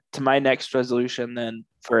on to my next resolution then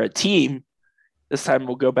for a team. This time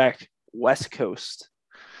we'll go back West Coast.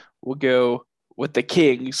 We'll go with the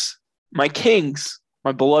Kings. My Kings,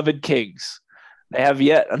 my beloved Kings. They have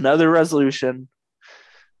yet another resolution,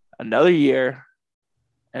 another year.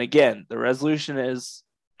 And again, the resolution is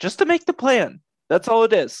just to make the plan. That's all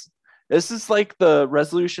it is. This is like the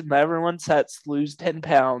resolution that everyone sets, lose 10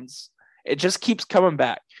 pounds. It just keeps coming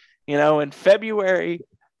back. In February,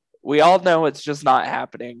 we all know it's just not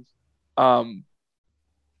happening. It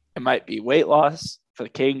might be weight loss. For the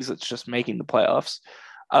Kings, it's just making the playoffs.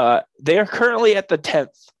 They are currently at the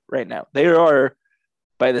 10th right now. They are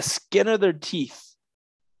by the skin of their teeth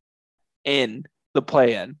in the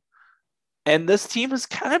play-in. And this team has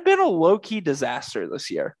kind of been a low-key disaster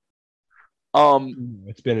this year.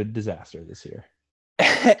 It's been a disaster this year.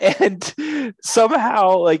 And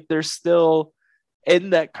somehow, they're still in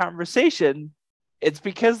that conversation. It's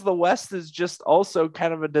because the West is just also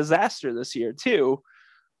kind of a disaster this year, too,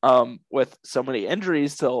 with so many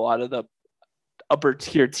injuries to a lot of the upper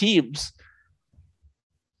tier teams.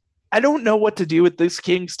 I don't know what to do with this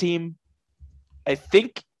Kings team. I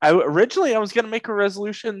think I was going to make a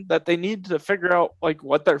resolution that they need to figure out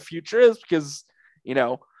what their future is because,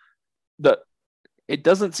 it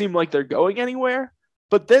doesn't seem like they're going anywhere,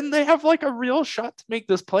 but then they have a real shot to make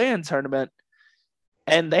this play-in tournament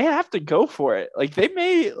and they have to go for it. They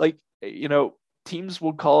may teams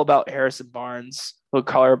will call about Harrison Barnes. They'll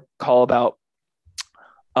call about,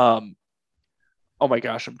 oh my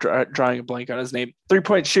gosh, I'm drawing a blank on his name.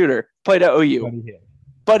 3-point shooter, played at OU.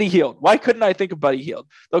 Buddy Hield. Why couldn't I think of Buddy Hield?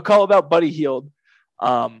 They'll call about Buddy Hield.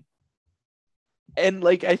 And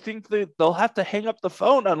I think that they'll have to hang up the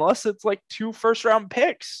phone unless it's 2 first-round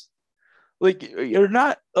picks. You're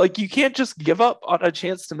not you can't just give up on a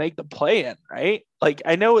chance to make the play-in, right?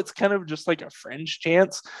 I know it's kind of just a fringe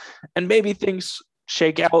chance, and maybe things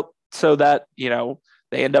shake out so that they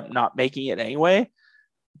end up not making it anyway.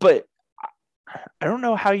 But I don't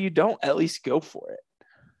know how you don't at least go for it.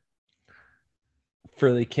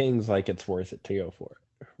 For the Kings, it's worth it to go for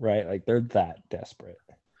it, right? They're that desperate.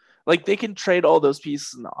 They can trade all those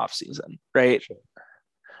pieces in the offseason, right? Sure.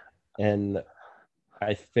 And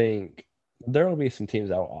I think there will be some teams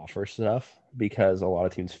that will offer stuff because a lot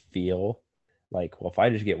of teams feel well, if I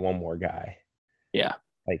just get one more guy. Yeah.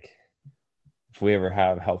 If we ever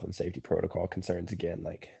have health and safety protocol concerns again,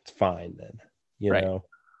 it's fine then, you know?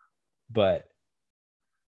 But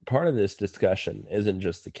part of this discussion isn't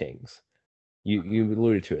just the Kings. You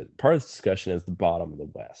alluded to it. Part of this discussion is the bottom of the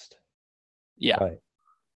West. Yeah.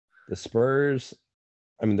 The Spurs,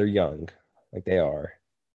 they're young, they are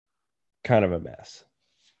kind of a mess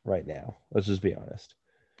right now. Let's just be honest.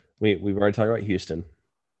 We've already talked about Houston.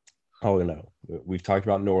 Oh, no. We've talked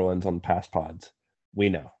about New Orleans on the past pods. We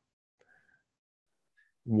know.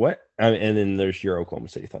 And then there's your Oklahoma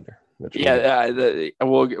City Thunder.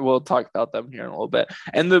 We'll talk about them here in a little bit.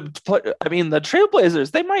 And the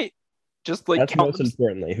Trailblazers, they might just that's most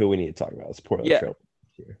importantly who we need to talk about is Portland Trailblazers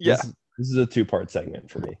here. Yeah. This is a 2-part segment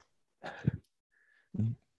for me.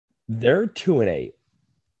 They're 2-8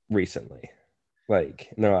 recently, in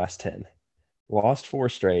their last 10. Lost 4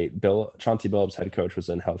 straight. Chauncey Billups, head coach, was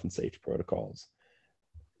in health and safety protocols.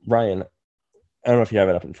 Ryan, I don't know if you have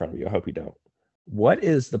it up in front of you. I hope you don't. What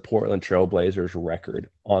is the Portland Trailblazers record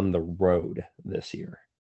on the road this year?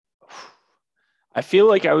 I feel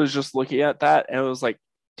like I was just looking at that and it was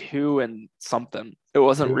 2 and something. It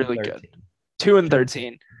wasn't really good.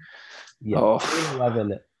 2-13. Yeah,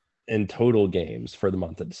 11 in total games for the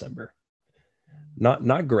month of December.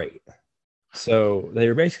 Not great. So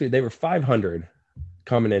they were 500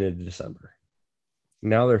 coming into December.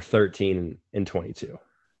 Now they're 13-22.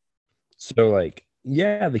 So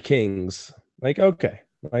the Kings, okay,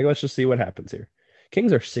 let's just see what happens here.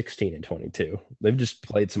 Kings are 16-22. They've just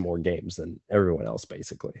played some more games than everyone else,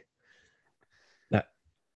 basically. Now,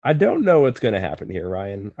 I don't know what's going to happen here,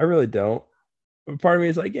 Ryan. I really don't. Part of me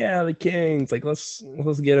is the Kings, let's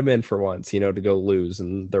get them in for once, to go lose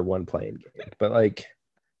in their one playing game. But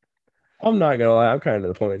I'm not gonna lie, I'm kind of to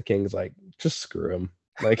the point with Kings, just screw them.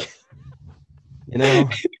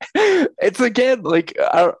 It's again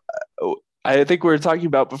I think we were talking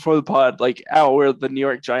about before the pod, where the New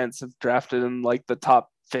York Giants have drafted in the top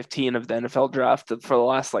 15 of the NFL draft for the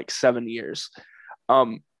last 7 years.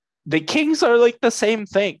 The Kings are the same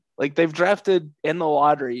thing. Like they've drafted in the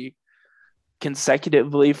lottery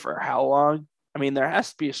consecutively for how long? I mean, there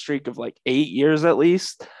has to be a streak of like 8 years at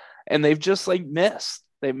least, and they've just like missed.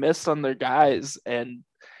 They missed on their guys, and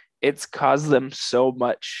it's caused them so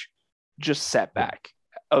much just setback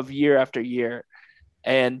of year after year.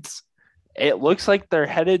 And it looks like they're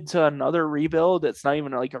headed to another rebuild. It's not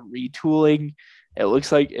even like a retooling.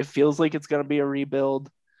 It feels like it's going to be a rebuild.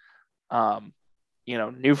 Um,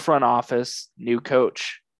 new front office, new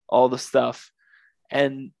coach, all the stuff.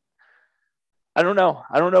 And I don't know.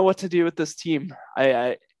 I don't know what to do with this team.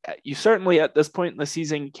 You certainly at this point in the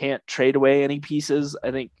season can't trade away any pieces.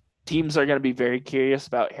 I think teams are going to be very curious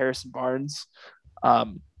about Harrison Barnes.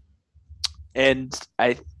 And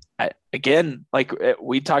again, like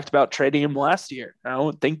we talked about trading him last year. I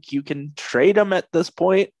don't think you can trade him at this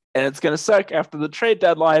point, and it's going to suck after the trade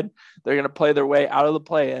deadline. They're going to play their way out of the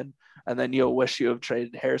play-in, and then you'll wish you have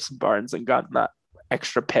traded Harrison Barnes and gotten that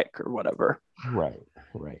extra pick or whatever. Right.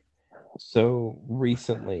 So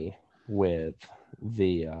recently with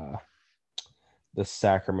the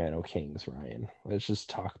Sacramento Kings, Ryan, let's just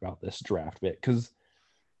talk about this draft bit, because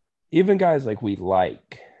even guys like we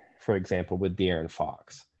like, for example, with De'Aaron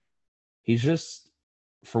Fox, he's just,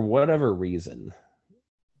 for whatever reason,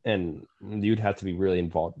 and you'd have to be really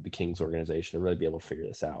involved with the Kings organization to really be able to figure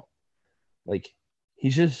this out. Like,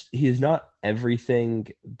 he's not everything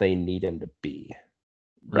they need him to be,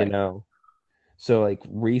 Right. you know? So, like,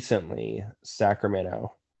 recently,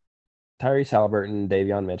 Sacramento, Tyrese Halliburton,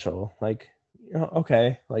 Davion Mitchell, like,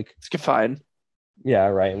 okay, like, it's fine. Yeah,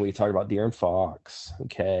 right. And we talked about De'Aaron Fox.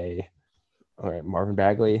 Okay. All right, Marvin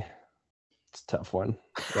Bagley. It's a tough one,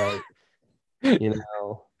 right?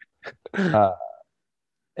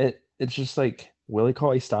 It's just like Willie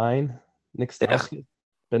Cauley-Stein, Nick Stauskas,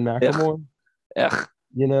 Ben McLemore.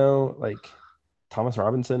 Like Thomas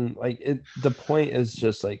Robinson. Like the point is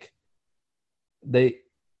just like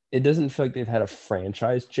it doesn't feel like they've had a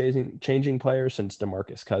franchise changing player since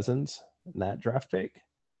DeMarcus Cousins in that draft pick.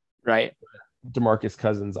 Right. DeMarcus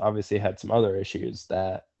Cousins obviously had some other issues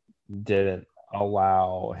that didn't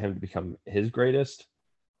allow him to become his greatest.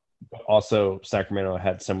 But also, Sacramento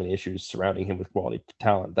had so many issues surrounding him with quality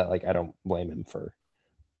talent that, like, I don't blame him for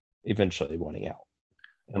eventually wanting out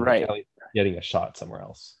and right, getting a shot somewhere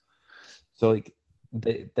else. So, like,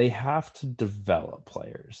 they have to develop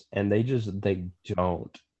players, and they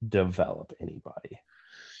don't develop anybody.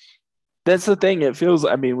 That's the thing. It feels.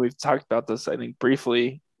 I mean, we've talked about this, I think,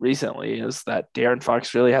 briefly recently. Is that De'Aaron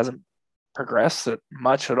Fox really hasn't progressed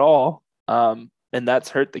much at all, and that's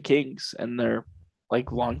hurt the Kings and their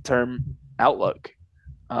like long-term outlook.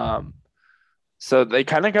 So they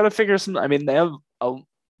kind of got to figure some. I mean, they have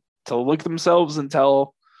to look themselves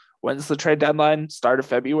until when's the trade deadline? Start of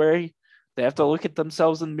February. They have to look at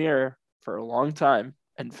themselves in the mirror for a long time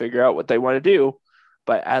and figure out what they want to do.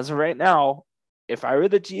 But as of right now, if I were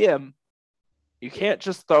the GM, you can't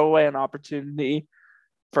just throw away an opportunity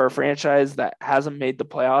for a franchise that hasn't made the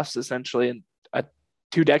playoffs essentially in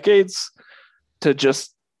 2 decades to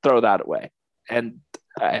just throw that away. And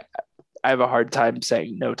I have a hard time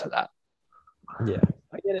saying no to that. Yeah,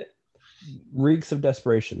 I get it. Reeks of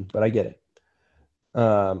desperation, but I get it.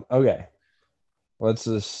 Okay. Let's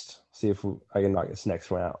just see if I can knock this next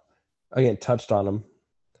one out. Again, touched on them.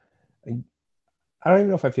 I don't even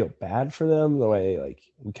know if I feel bad for them the way, like,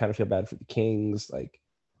 we kind of feel bad for the Kings. Like,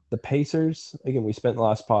 the Pacers, again, we spent the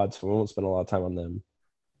last pods, so we won't spend a lot of time on them.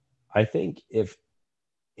 I think if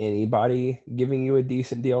anybody giving you a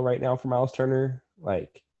decent deal right now for Miles Turner,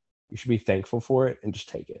 like, you should be thankful for it and just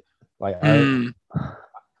take it. Like, I'm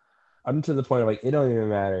to the point of, like, it don't even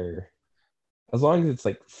matter as long as it's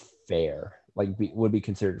like fair, like would be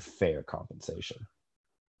considered fair compensation.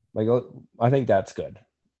 Like, I think that's good.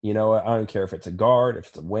 I don't care if it's a guard, if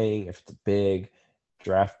it's a wing, if it's a big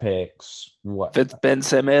draft picks, what. If it's Ben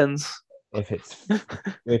Simmons, if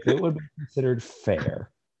it would be considered fair,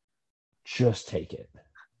 just take it.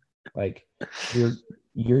 Like,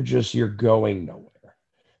 you're going nowhere.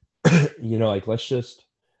 Like, let's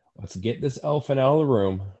get this elephant out of the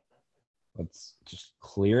room. Let's just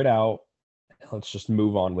clear it out. Let's just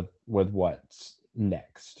move on with what's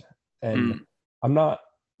next. And I'm not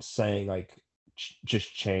saying like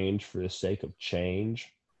just change for the sake of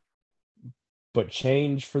change, but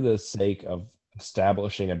change for the sake of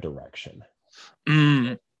establishing a direction.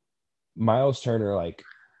 Miles Turner, like,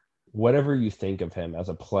 whatever you think of him as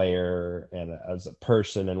a player and as a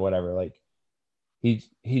person and whatever, like, he's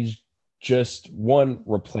just one,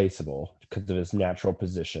 replaceable because of his natural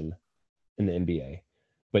position in the NBA,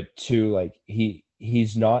 but two, like,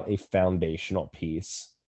 he's not a foundational piece,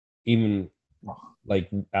 even like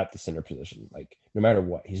at the center position. Like no matter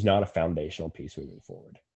what, he's not a foundational piece moving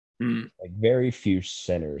forward. Like very few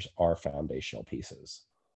centers are foundational pieces.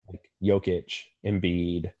 Like Jokic,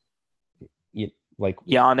 Embiid, like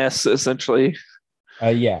Giannis, essentially.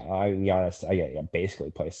 Giannis,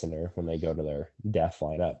 basically play center when they go to their death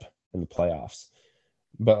lineup in the playoffs.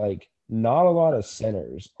 But like, not a lot of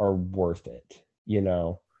centers are worth it.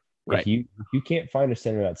 Like Right. you can't find a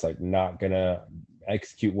center that's like not gonna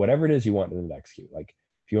execute whatever it is you want them to execute. Like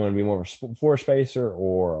if you want to be more of a floor spacer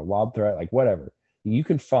or a lob threat, like whatever, you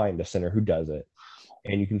can find a center who does it,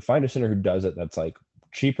 and you can find a center who does it that's like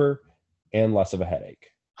cheaper and less of a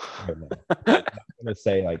headache. Right now. I'm not gonna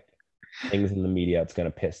say like things in the media it's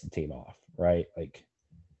gonna piss the team off, right? Like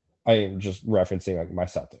I am just referencing like my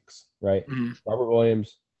Celtics, right? Robert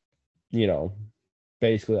Williams,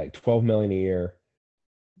 basically like 12 million a year,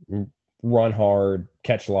 run hard,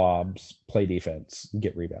 catch lobs, play defense,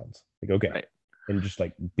 get rebounds. Like okay, Right. and just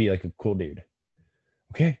like be like a cool dude.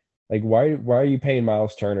 Okay, like why are you paying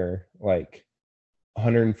Miles Turner like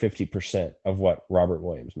 150% of what Robert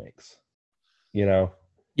Williams makes? Yeah.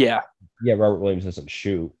 Yeah, Robert Williams doesn't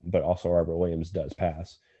shoot, but also Robert Williams does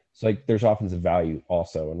pass. So like there's offensive value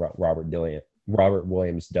also in Robert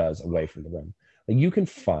Williams does away from the rim. Like you can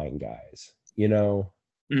find guys,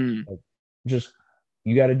 like just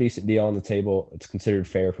you got a decent deal on the table. It's considered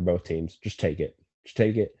fair for both teams. Just take it. Just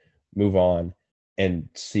take it, move on, and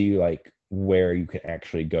see like where you can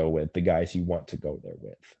actually go with the guys you want to go there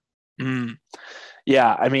with.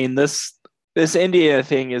 Yeah, I mean this Indiana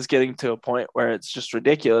thing is getting to a point where it's just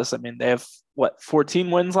ridiculous. I mean, they have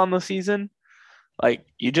 14 wins on the season. Like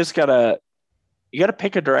you gotta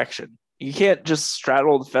pick a direction. You can't just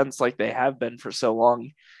straddle the fence like they have been for so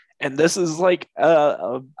long. And this is like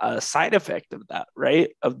a side effect of that,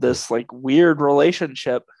 right? Of this like weird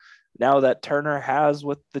relationship now that Turner has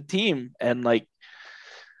with the team. And like,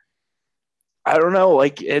 I don't know,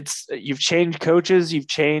 like you've changed coaches, you've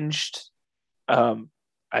changed,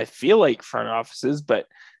 I feel like front offices, but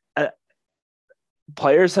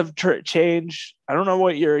players have changed. I don't know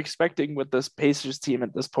what you're expecting with this Pacers team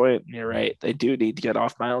at this point. And you're right. They do need to get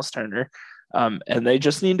off Miles Turner. And they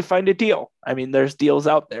just need to find a deal. I mean, there's deals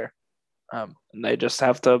out there. And they just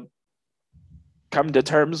have to come to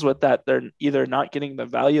terms with that. They're either not getting the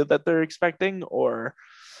value that they're expecting or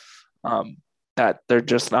that they're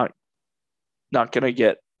just not going to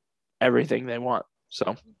get everything they want.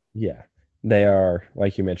 So, yeah, they are,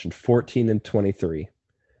 like you mentioned, 14-23.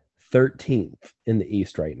 13th in the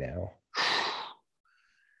East right now.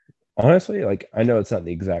 Honestly, like I know it's not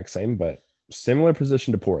the exact same, but similar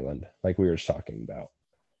position to Portland, like we were just talking about.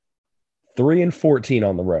 3-14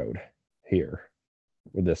 on the road here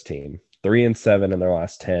with this team. 3-7 in their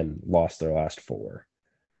last 10, lost their last 4.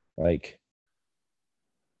 Like,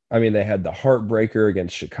 I mean, they had the heartbreaker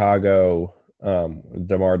against Chicago,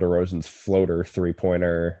 DeMar DeRozan's floater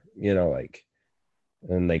 3-pointer, like,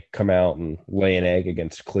 and they come out and lay an egg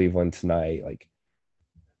against Cleveland tonight. Like,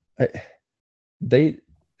 they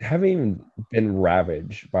haven't even been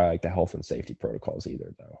ravaged by like the health and safety protocols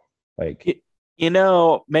either, though. Like,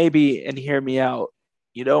 maybe, and hear me out,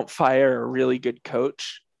 you don't fire a really good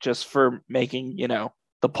coach just for making, the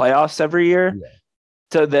playoffs every year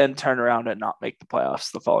to then turn around and not make the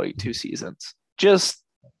playoffs the following 2 seasons. Just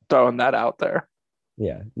throwing that out there.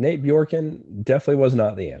 Yeah. Nate Bjorken definitely was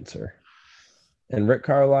not the answer. And Rick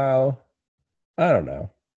Carlisle, I don't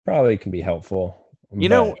know, probably can be helpful.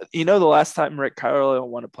 The last time Rick Carlisle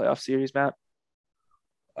won a playoff series, Matt?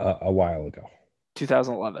 A while ago.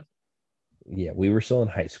 2011. Yeah, we were still in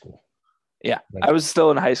high school. Yeah, I was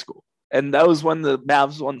still in high school. And that was when the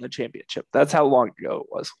Mavs won the championship. That's how long ago it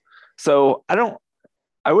was. So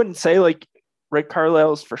I wouldn't say like Rick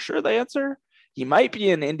Carlisle is for sure the answer. He might be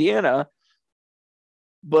in Indiana,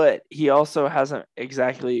 but he also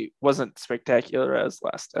wasn't spectacular as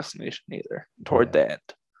Last Destination either toward the end.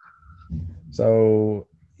 So,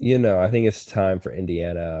 I think it's time for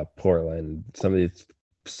Indiana, Portland, some of these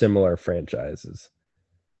similar franchises.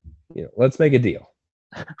 Let's make a deal.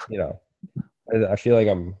 I feel like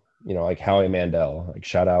I'm, like Howie Mandel, like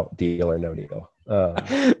shout out Deal or No Deal.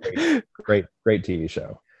 Great TV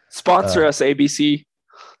show. Sponsor us, ABC.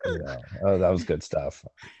 That was good stuff.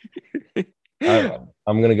 I'm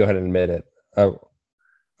gonna go ahead and admit it.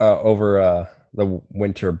 Over the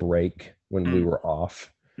winter break when we were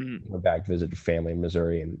off, went back to visit family in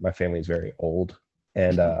Missouri, and my family is very old,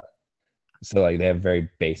 and so like they have very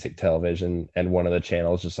basic television, and one of the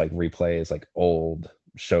channels just like replays like old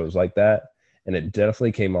shows like that, and it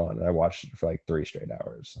definitely came on, and I watched it for like 3 straight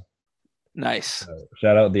hours. Nice. So,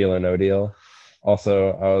 shout out Deal or No Deal.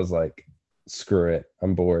 Also, I was like, screw it,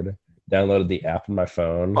 I'm bored. Downloaded the app on my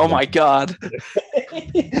phone. Oh my God.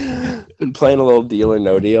 Been playing a little Deal or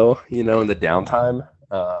No Deal, in the downtime.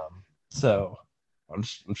 So I'm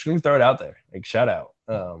just gonna throw it out there. Like shout out.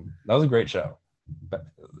 That was a great show.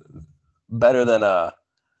 Better than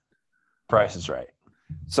Price is Right.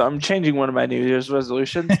 So I'm changing one of my New Year's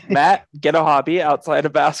resolutions. Matt, get a hobby outside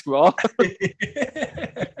of basketball.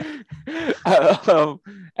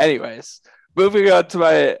 Anyways, moving on to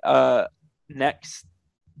my next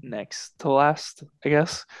to last, I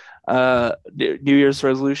guess. New Year's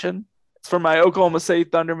resolution. It's for my Oklahoma City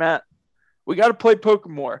Thunder, Matt. We got to play Poku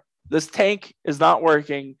more. This tank is not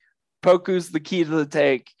working. Poku's the key to the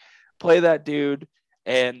tank. Play that dude,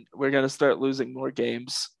 and we're gonna start losing more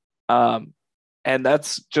games. And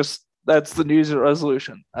that's the New Year's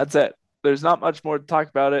resolution. That's it. There's not much more to talk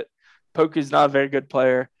about it. Poku's not a very good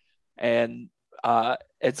player, and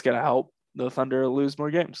it's gonna help the Thunder lose more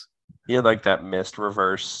games. He had like that missed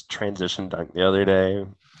reverse transition dunk the other day.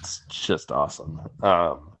 It's just awesome.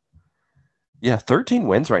 13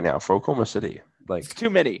 wins right now for Oklahoma City. Like it's too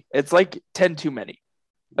many. It's like 10 too many.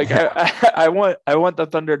 Like I want the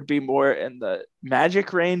Thunder to be more in the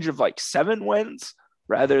Magic range of like 7 wins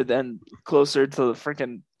rather than closer to the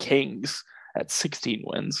freaking Kings at 16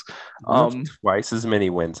 wins. Twice as many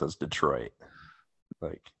wins as Detroit.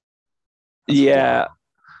 Like yeah. Wild.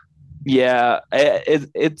 Yeah,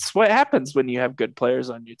 it's what happens when you have good players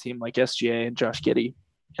on your team like SGA and Josh Giddey,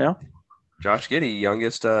 Josh Giddey,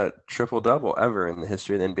 youngest triple-double ever in the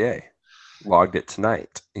history of the NBA. Logged it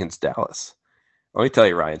tonight against Dallas. Let me tell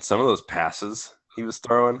you, Ryan, some of those passes he was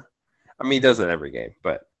throwing, I mean, he does it every game,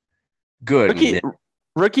 but good.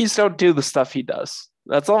 Rookies don't do the stuff he does.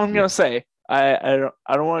 That's all I'm going to say. I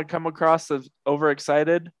don't want to come across as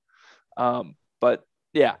overexcited, but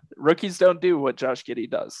yeah, rookies don't do what Josh Giddey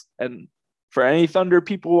does. And for any Thunder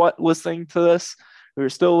people listening to this who are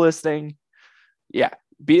still listening, yeah,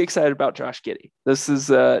 be excited about Josh Giddey. This is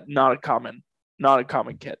not a common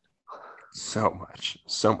kid. So much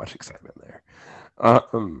excitement there.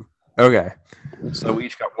 Okay, so we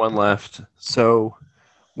each got one left. So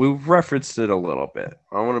we referenced it a little bit.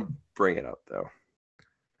 I want to bring it up though.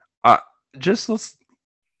 I'm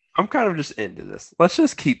kind of just into this. Let's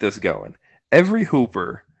just keep this going. Every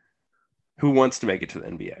hooper who wants to make it to the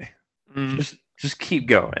NBA, just keep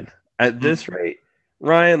going. At this rate,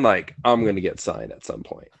 Ryan, like I'm gonna get signed at some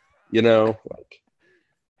point. Like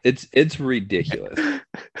it's ridiculous.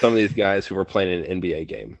 Some of these guys who are playing an NBA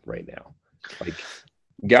game right now, like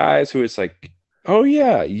guys who it's like, oh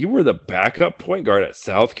yeah, you were the backup point guard at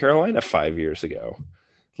South Carolina 5 years ago.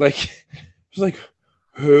 Like it's like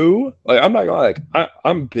who? Like I'm not gonna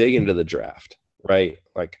I'm big into the draft, right?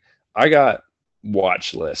 Like I got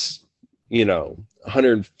watch lists,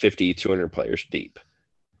 150, 200 players deep.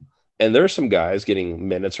 And there's some guys getting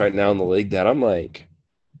minutes right now in the league that I'm like,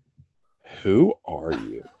 who are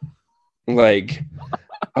you? Like,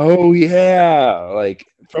 oh yeah, like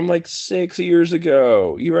from like 6 years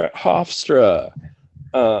ago, you were at Hofstra.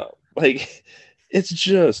 Like it's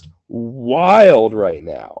just wild right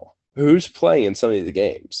now. Who's playing some of the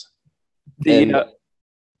games?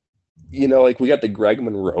 Like we got the Greg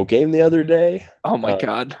Monroe game the other day. Oh my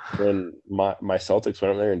God. When my Celtics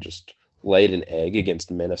went up there and just laid an egg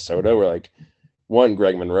against Minnesota, where like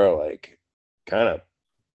Greg Monroe like kind of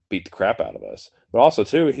beat the crap out of us. But also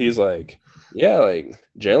too, he's like, yeah, like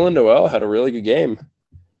Jalen Noel had a really good game.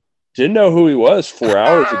 Didn't know who he was 4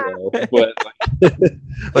 hours ago, but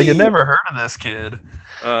like I never heard of this kid.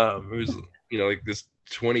 Who's like this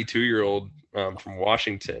 22-year-old from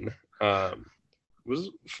Washington. Was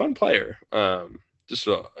a fun player. Just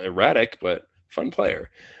erratic, but fun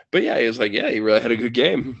player. But yeah, he was like, yeah, he really had a good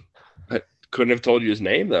game. I couldn't have told you his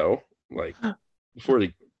name though, like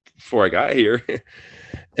before I got here.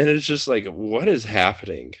 And it's just like, what is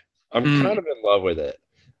happening? I'm kind of in love with it.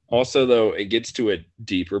 Also, though, it gets to a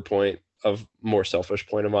deeper point of more selfish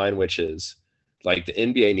point of mine, which is like the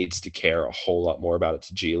NBA needs to care a whole lot more about its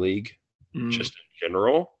G League, just in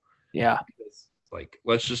general. Yeah. Because, like,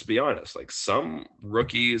 let's just be honest. Like, some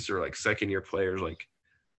rookies or like second-year players like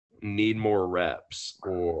need more reps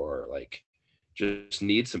or like just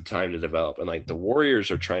need some time to develop. And like the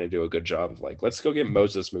Warriors are trying to do a good job of like, let's go get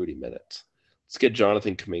Moses Moody minutes. Let's get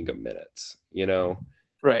Jonathan Kuminga minutes.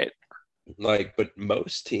 Right. Like, but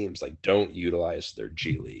most teams like don't utilize their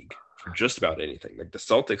G League for just about anything. Like the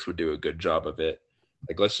Celtics would do a good job of it.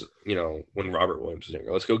 Like let's, when Robert Williams was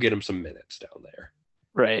younger, let's go get him some minutes down there.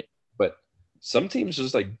 Right. But some teams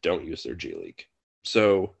just like don't use their G League.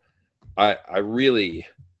 So I really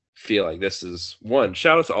feel like this is one,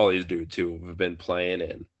 shout out to all these dudes who have been playing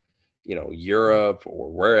in, Europe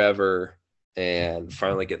or wherever and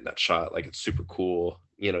finally getting that shot. Like, it's super cool.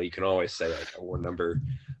 You can always say like I wore number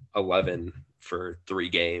 11 for 3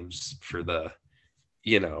 games for the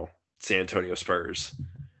San Antonio Spurs,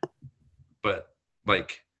 but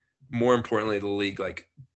like more importantly, the league, like,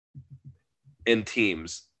 in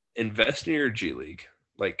teams, invest in your G League.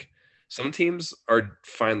 Like, some teams are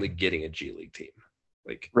finally getting a G League team.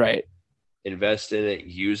 Like, Right. invest in it,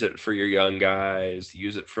 use it for your young guys,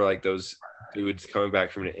 use it for like those dudes coming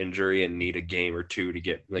back from an injury and need a game or two to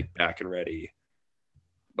get like back and ready.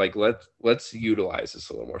 Like, let's utilize this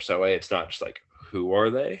a little more. So it's not just like, who are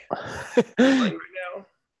they playing right now?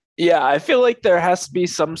 Yeah, I feel like there has to be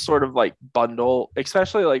some sort of like bundle,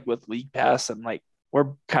 especially like with League Pass, and like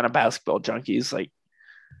we're kind of basketball junkies. Like,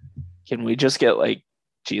 can we just get like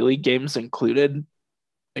G League games included,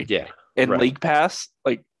 like, Yeah, in right. League Pass?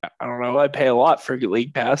 Like, I don't know. I pay a lot for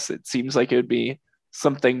League Pass. It seems like it would be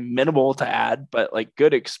something minimal to add, but like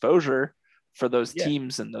good exposure for those Yeah.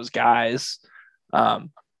 teams and those guys.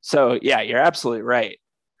 So yeah, you're absolutely right.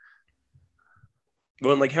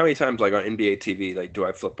 Well, and like, how many times like on NBA TV, like, do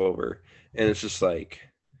I flip over and it's just like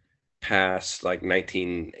past like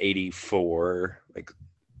 1984, like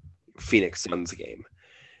Phoenix Suns game.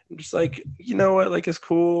 I'm just like, you know what? Like, it's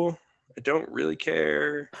cool. I don't really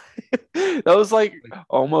care. That was like Like,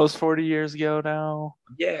 almost 40 years ago now.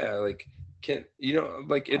 yeah, like,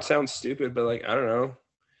 like, it sounds stupid, but like, I don't know.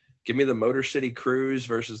 Give me the Motor City Cruise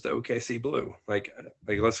versus the OKC Blue. Like,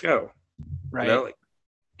 let's go. Right. Like,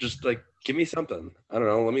 just like, give me something. I don't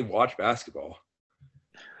know. Let me watch basketball.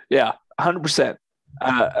 Yeah, 100%.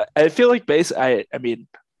 I feel like I mean,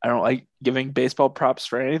 I don't like giving baseball props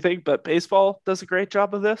for anything, but baseball does a great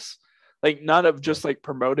job of this. Like, not of just like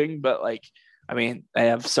promoting, but like, I mean, they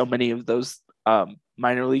have so many of those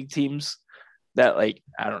minor league teams that, like,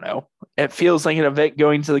 I don't know, it feels like an event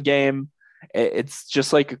going to the game. It's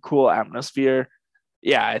just like a cool atmosphere.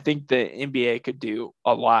 Yeah, I think the NBA could do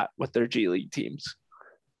a lot with their G League teams.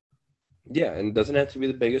 Yeah, and it doesn't have to be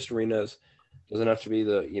the biggest arenas, doesn't have to be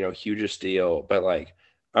the hugest deal, but like,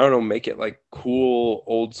 I don't know, make it like cool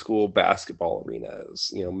old school basketball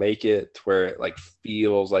arenas. Make it where it like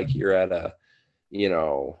feels like you're at a you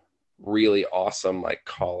know really awesome like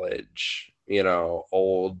college,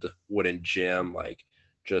 old wooden gym. Like,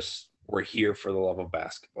 just, we're here for the love of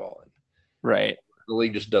basketball, and Right. the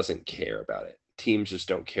league just doesn't care about it. Teams just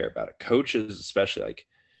don't care about it. Coaches especially, like,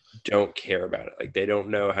 don't care about it. Like, they don't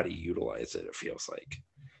know how to utilize it, it feels like.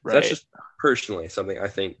 So that's Right. just personally something I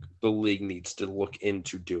think the league needs to look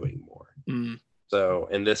into doing more. Mm. So,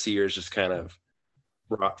 and this year is just kind of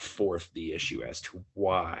brought forth the issue as to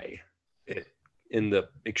why it, in the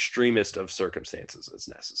extremest of circumstances, is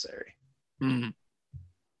necessary. Mm.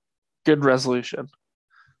 Good resolution.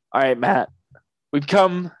 All right, Matt. We've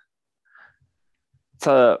come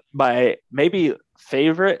to my maybe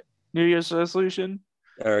favorite New Year's resolution.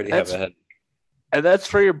 I already have That's a head. and that's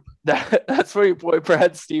for your that's for your boy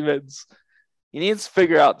Brad Stevens. He needs to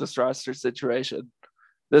figure out this roster situation.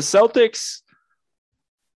 The Celtics,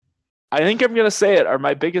 I think I'm gonna say it, are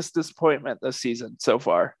my biggest disappointment this season so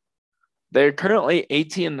far. They're currently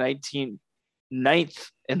 18 and 19,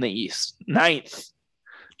 ninth in the East. Ninth.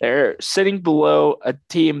 They're sitting below a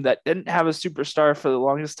team that didn't have a superstar for the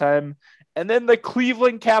longest time. And then the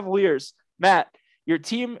Cleveland Cavaliers. Matt, your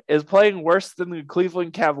team is playing worse than the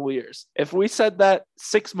Cleveland Cavaliers. If we said that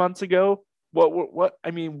 6 months ago,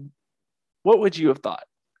 I mean, what would you have thought?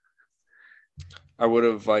 I would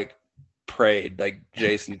have like prayed like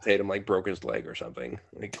Jason Tatum like broke his leg or something.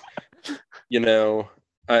 Like, you know,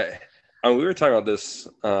 we were talking about this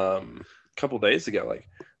a couple days ago. Like,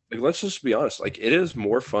 let's just be honest. Like, it is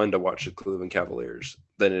more fun to watch the Cleveland Cavaliers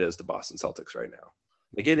than it is the Boston Celtics right now.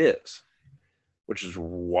 Like, it is, which is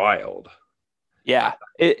wild. Yeah,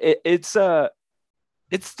 it's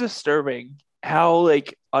disturbing how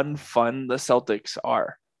like unfun the Celtics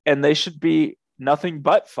are, and they should be nothing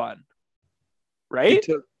but fun, It right?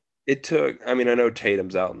 took it took. I mean, I know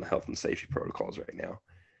Tatum's out in the health and safety protocols right now.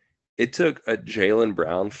 It took a Jaylen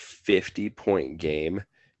Brown 50-point game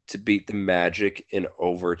to beat the Magic in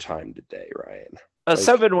overtime today, Ryan. A Like,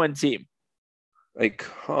 7-win team.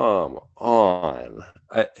 come on.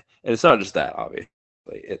 And it's not just that, obviously.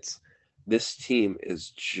 It's This team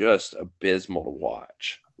is just abysmal to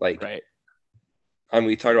watch. Like, Right. I mean,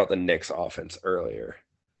 we talked about the Knicks offense earlier.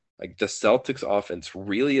 Like, the Celtics offense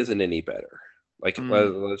really isn't any better. Like,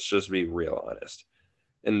 Mm, let's just be real honest.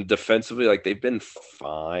 And defensively, like, they've been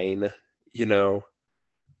fine, you know,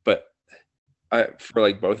 but for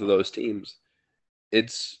like both of those teams,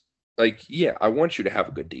 it's like, yeah, I want you to have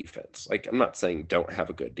a good defense. Like, I'm not saying don't have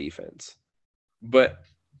a good defense, but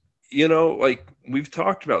like we've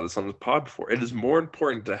talked about this on the pod before. It is more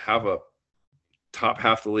important to have a top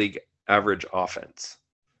half of the league average offense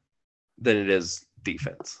than it is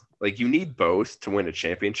defense. Like you need both to win a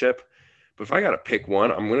championship. But if I got to pick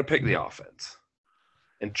one, I'm going to pick the offense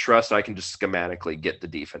and trust I can just schematically get the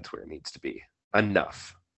defense where it needs to be.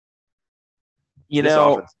 Enough. This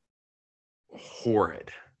offense,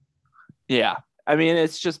 horrid. Yeah. I mean,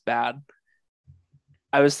 it's just bad.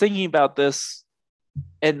 I was thinking about this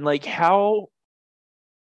and like how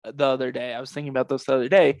how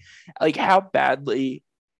badly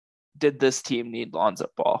did this team need Lonzo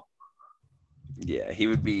Ball? Yeah, he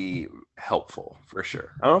would be helpful for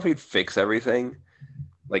sure. I don't know if he'd fix everything.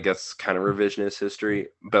 Like that's kind of revisionist history,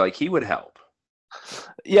 but like he would help.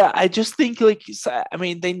 Yeah, I just think like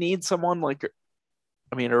they need someone like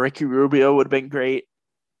a Ricky Rubio would have been great.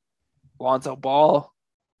 Lonzo Ball.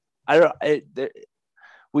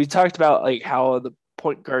 We talked about like how the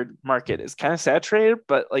point guard market is kind of saturated,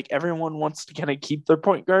 but like everyone wants to kind of keep their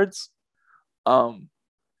point guards.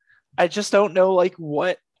 I just don't know like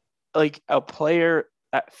what like a player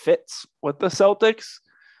that fits with the Celtics.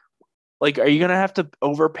 Like, are you gonna have to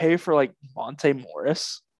overpay for like Monte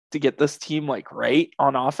Morris to get this team like right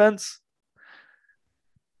on offense?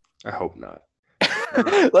 I hope not.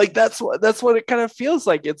 Like that's what it kind of feels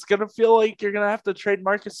like. It's gonna feel like you're gonna have to trade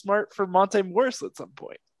Marcus Smart for Monte Morris at some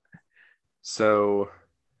point. So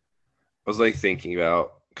I was like thinking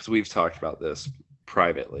about, because we've talked about this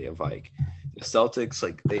privately, of like the Celtics,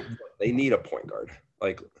 like they need a point guard.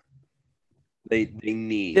 Like they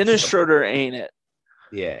need Dennis Schroeder ain't it.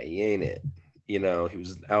 Yeah, he ain't it. He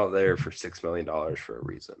was out there for $6 million for a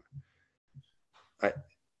reason.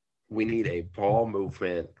 We need a ball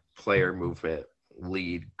movement, player movement,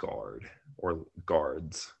 lead guard, or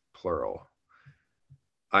guards, plural.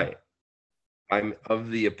 I'm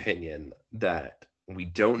of the opinion that we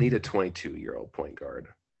don't need a 22-year-old point guard,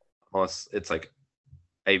 unless it's like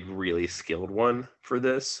a really skilled one for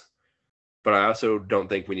this. But I also don't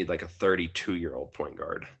think we need like a 32-year-old point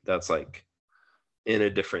guard that's like in a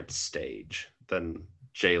different stage than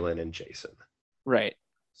Jalen and Jason. Right.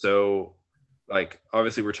 So, like,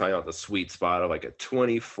 obviously we're talking about the sweet spot of like a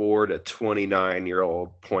 24 to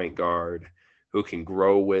 29-year-old point guard who can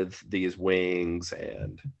grow with these wings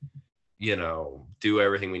and, do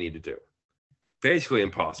everything we need to do. Basically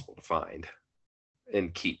impossible to find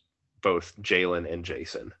and keep both Jalen and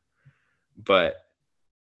Jason. But,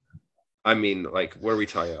 I mean, like, what are we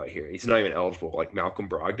talking about here? He's not even eligible. Like Malcolm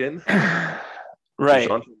Brogdon? Right.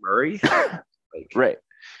 DeJounte Murray? Like, right.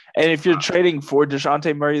 And if you're trading for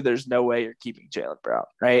DeJounte Murray, there's no way you're keeping Jaylen Brown,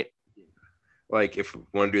 right? Like, if we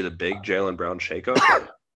want to do the big Jaylen Brown shakeup,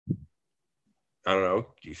 I don't know.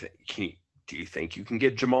 Do you think you can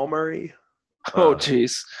get Jamal Murray? Oh,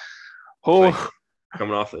 jeez. Like,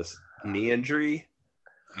 coming off this knee injury,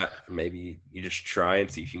 maybe you just try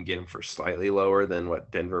and see if you can get him for slightly lower than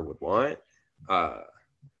what Denver would want.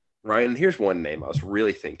 Ryan, here's one name I was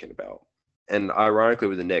really thinking about. And ironically,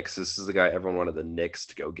 with the Knicks, this is the guy everyone wanted the Knicks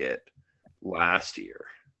to go get last year.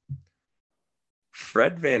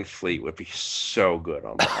 Fred VanVleet would be so good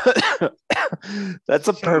on that. That's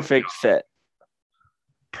a perfect fit.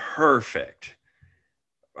 Perfect.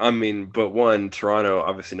 I mean, but one, Toronto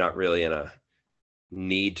obviously not really in a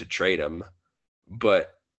need to trade him,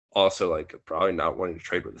 but also like probably not wanting to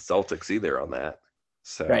trade with the Celtics either on that.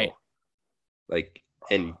 So, right. Like,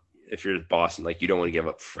 and if you're Boston, like you don't want to give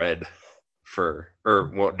up Fred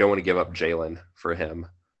don't want to give up Jalen for him.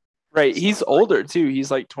 Right. He's older too.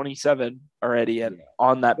 He's like 27 already and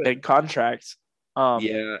on that big contract.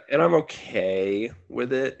 Yeah, and I'm okay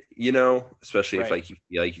with it, especially if like you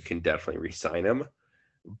feel like you can definitely re-sign him.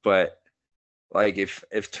 But like if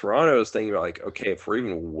Toronto is thinking about like, okay, if we're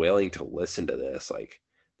even willing to listen to this, like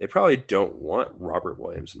they probably don't want Robert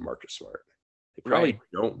Williams and Marcus Smart. They probably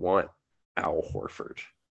don't want Al Horford,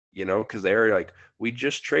 because they're like, we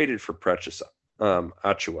just traded for Precious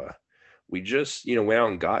Achiuwa. We just, went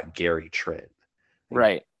out and got Gary Trent.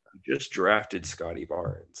 Right. We just drafted Scotty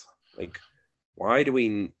Barnes. Like, why do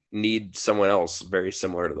we need someone else very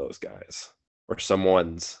similar to those guys or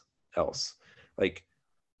someone's else? Like,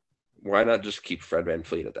 why not just keep Fred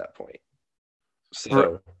VanVleet at that point?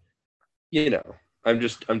 So,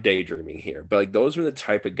 I'm daydreaming here, but like those are the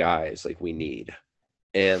type of guys like we need.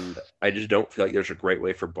 And I just don't feel like there's a great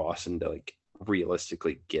way for Boston to like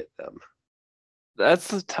realistically get them. That's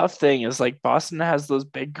the tough thing is like Boston has those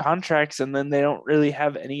big contracts and then they don't really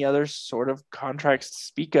have any other sort of contracts to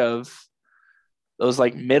speak of. Those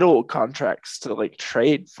like middle contracts to like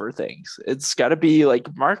trade for things. It's got to be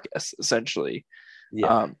like Marcus essentially.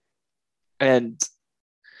 Yeah. And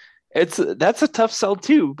That's a tough sell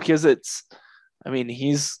too, because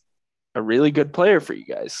he's a really good player for you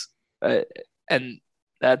guys. And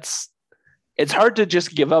it's hard to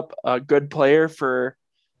just give up a good player for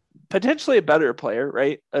potentially a better player,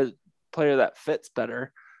 right? A player that fits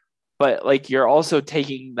better, but like you're also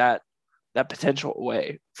taking that potential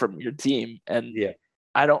away from your team. And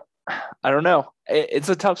I don't know. It's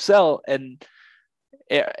a tough sell, and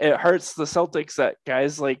it hurts the Celtics that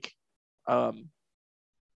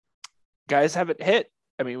guys haven't hit.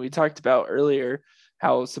 I mean, we talked about earlier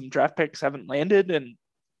how some draft picks haven't landed, and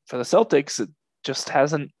for the Celtics, it just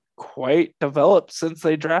hasn't quite developed since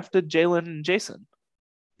they drafted Jalen and Jason.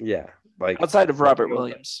 Yeah, like outside of Robert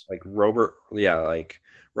Williams. Robert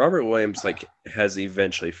Williams has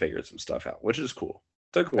eventually figured some stuff out, which is cool.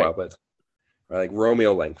 Took a while, but like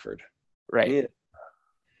Romeo Langford, right? Yeah.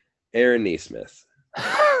 Aaron Nesmith,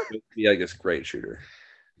 be like this great shooter.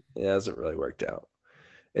 It hasn't really worked out.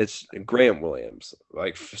 It's Grant Williams,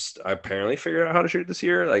 apparently figured out how to shoot this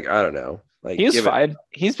year. Like, I don't know. Like, he's fine.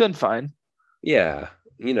 He's been fine. Yeah,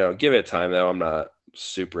 give it time though. I'm not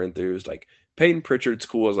super enthused. Like Peyton Pritchard's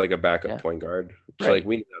cool as like a backup point guard. So like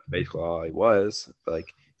we knew that's basically all he was. But like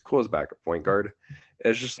he's cool as a backup point guard.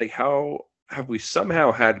 It's just like, how have we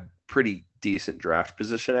somehow had pretty decent draft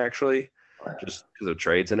position actually, just because of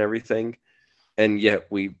trades and everything, and yet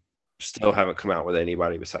we still haven't come out with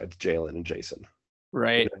anybody besides Jalen and Jason.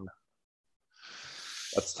 Right.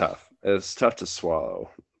 That's tough. It's tough to swallow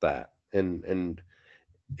that, and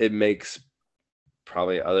it makes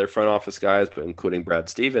probably other front office guys, but including Brad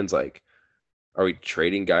Stevens, like, are we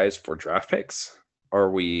trading guys for draft picks? Are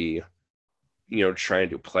we, trying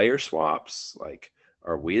to do player swaps? Like,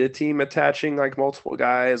 are we the team attaching like multiple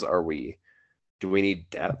guys? Do we need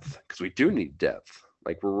depth? Because we do need depth.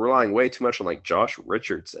 Like, we're relying way too much on like Josh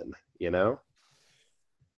Richardson,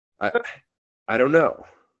 I don't know.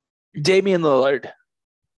 Damian Lillard,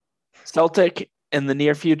 Celtic in the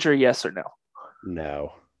near future, yes or no?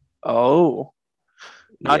 No. Oh,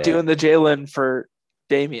 not doing the Jalen for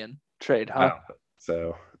Damian trade, huh?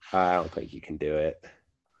 So I don't think you can do it.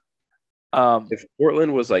 If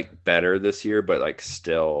Portland was like better this year, but like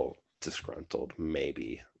still disgruntled,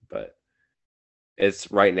 maybe. But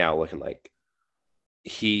it's right now looking like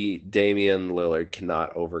Damian Lillard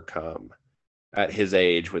cannot overcome at his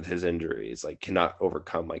age with his injuries, like cannot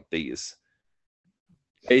overcome like these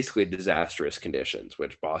basically disastrous conditions,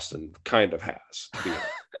 which Boston kind of has.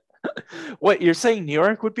 What you're saying, New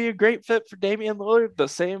York would be a great fit for Damian Lillard? The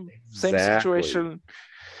same situation.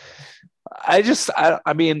 I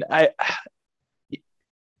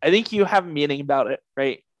think you have a meaning about it,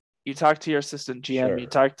 right? You talk to your assistant GM, you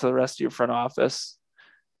talk to the rest of your front office,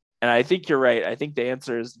 and I think you're right. I think the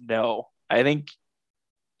answer is no. I think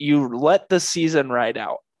you let the season ride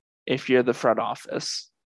out if you're the front office,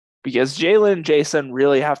 because Jalen and Jason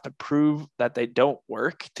really have to prove that they don't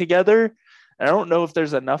work together. I don't know if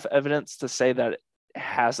there's enough evidence to say that it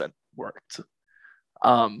hasn't worked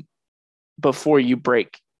before you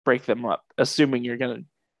break them up, assuming you're going to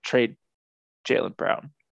trade Jaylen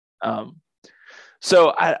Brown.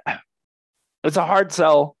 So it's a hard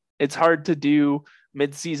sell. It's hard to do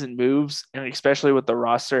mid-season moves, and especially with the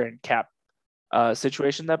roster and cap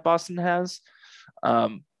situation that Boston has.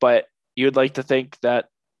 But you would like to think that,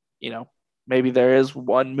 maybe there is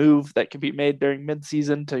one move that can be made during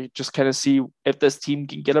midseason to just kind of see if this team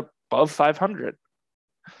can get above 500.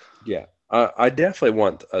 Yeah, I definitely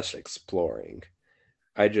want us exploring.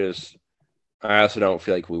 I also don't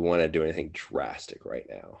feel like we want to do anything drastic right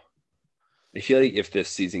now. I feel like if this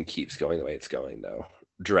season keeps going the way it's going, though,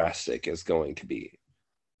 drastic is going to be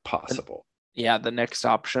possible. Yeah, the next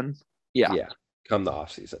option. Yeah. Yeah, come the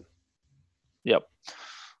off season. Yep.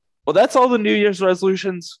 Well, that's all the New Year's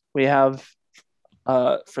resolutions we have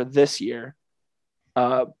for this year.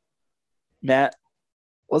 Matt,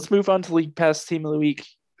 let's move on to League Pass Team of the Week.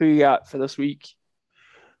 Who you got for this week?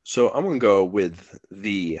 So I'm going to go with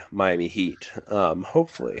the Miami Heat.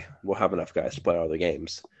 Hopefully we'll have enough guys to play all the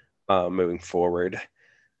games moving forward.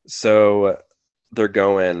 So they're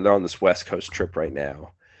on this West Coast trip right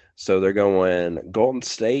now. So they're going Golden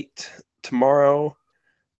State tomorrow,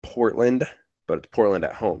 Portland, but it's Portland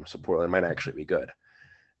at home, so Portland might actually be good.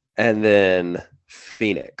 And then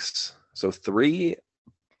Phoenix. So 3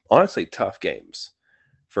 honestly tough games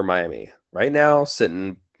for Miami. Right now,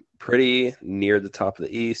 sitting pretty near the top of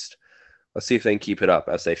the East. Let's see if they can keep it up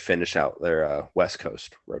as they finish out their West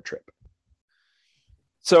Coast road trip.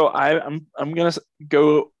 So I'm gonna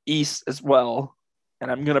go East as well,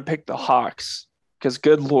 and I'm gonna pick the Hawks because,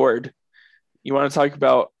 good Lord, you want to talk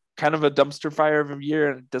about kind of a dumpster fire of a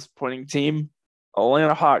year and a disappointing team?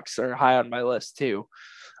 Atlanta Hawks are high on my list too.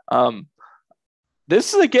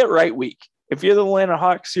 This is a get right week. If you're the Atlanta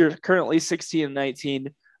Hawks, you're currently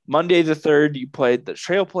 16-19. Monday the 3rd, you played the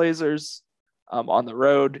Trailblazers on the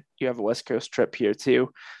road. You have a West Coast trip here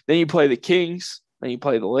too. Then you play the Kings. Then you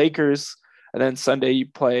play the Lakers. And then Sunday you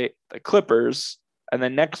play the Clippers. And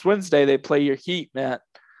then next Wednesday they play your Heat, Matt.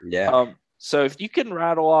 Yeah. So if you can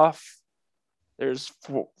rattle off, there's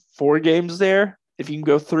four games there. If you can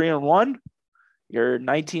go 3-1, you're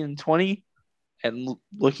 19-20 and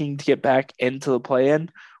looking to get back into the play-in,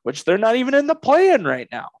 which they're not even in the play-in right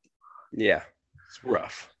now. Yeah, it's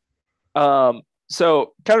rough.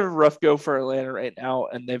 So kind of a rough go for Atlanta right now,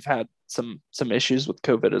 and they've had some issues with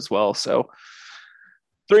COVID as well. So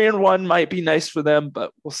 3-1 might be nice for them,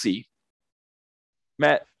 but we'll see.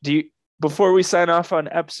 Matt, before we sign off on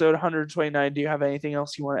episode 129, do you have anything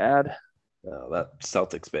else you want to add? No, that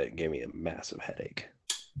Celtics bet gave me a massive headache.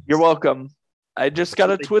 You're welcome. I just got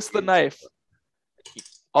to twist the knife.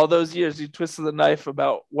 All those years you twisted the knife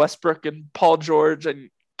about Westbrook and Paul George and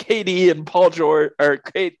KD and Paul George, or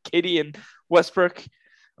KD and Westbrook.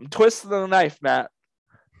 I'm twisting the knife, Matt.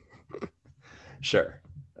 Sure.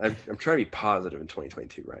 I'm trying to be positive in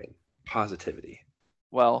 2022, Ryan. Positivity.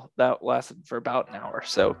 Well, that lasted for about an hour,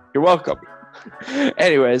 so you're welcome.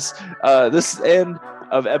 Anyways, this is the end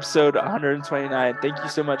of episode 129. Thank you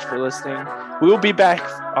so much for listening. We will be back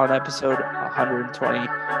on episode 120,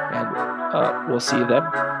 and we'll see you then.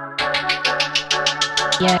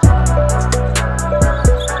 Yeah.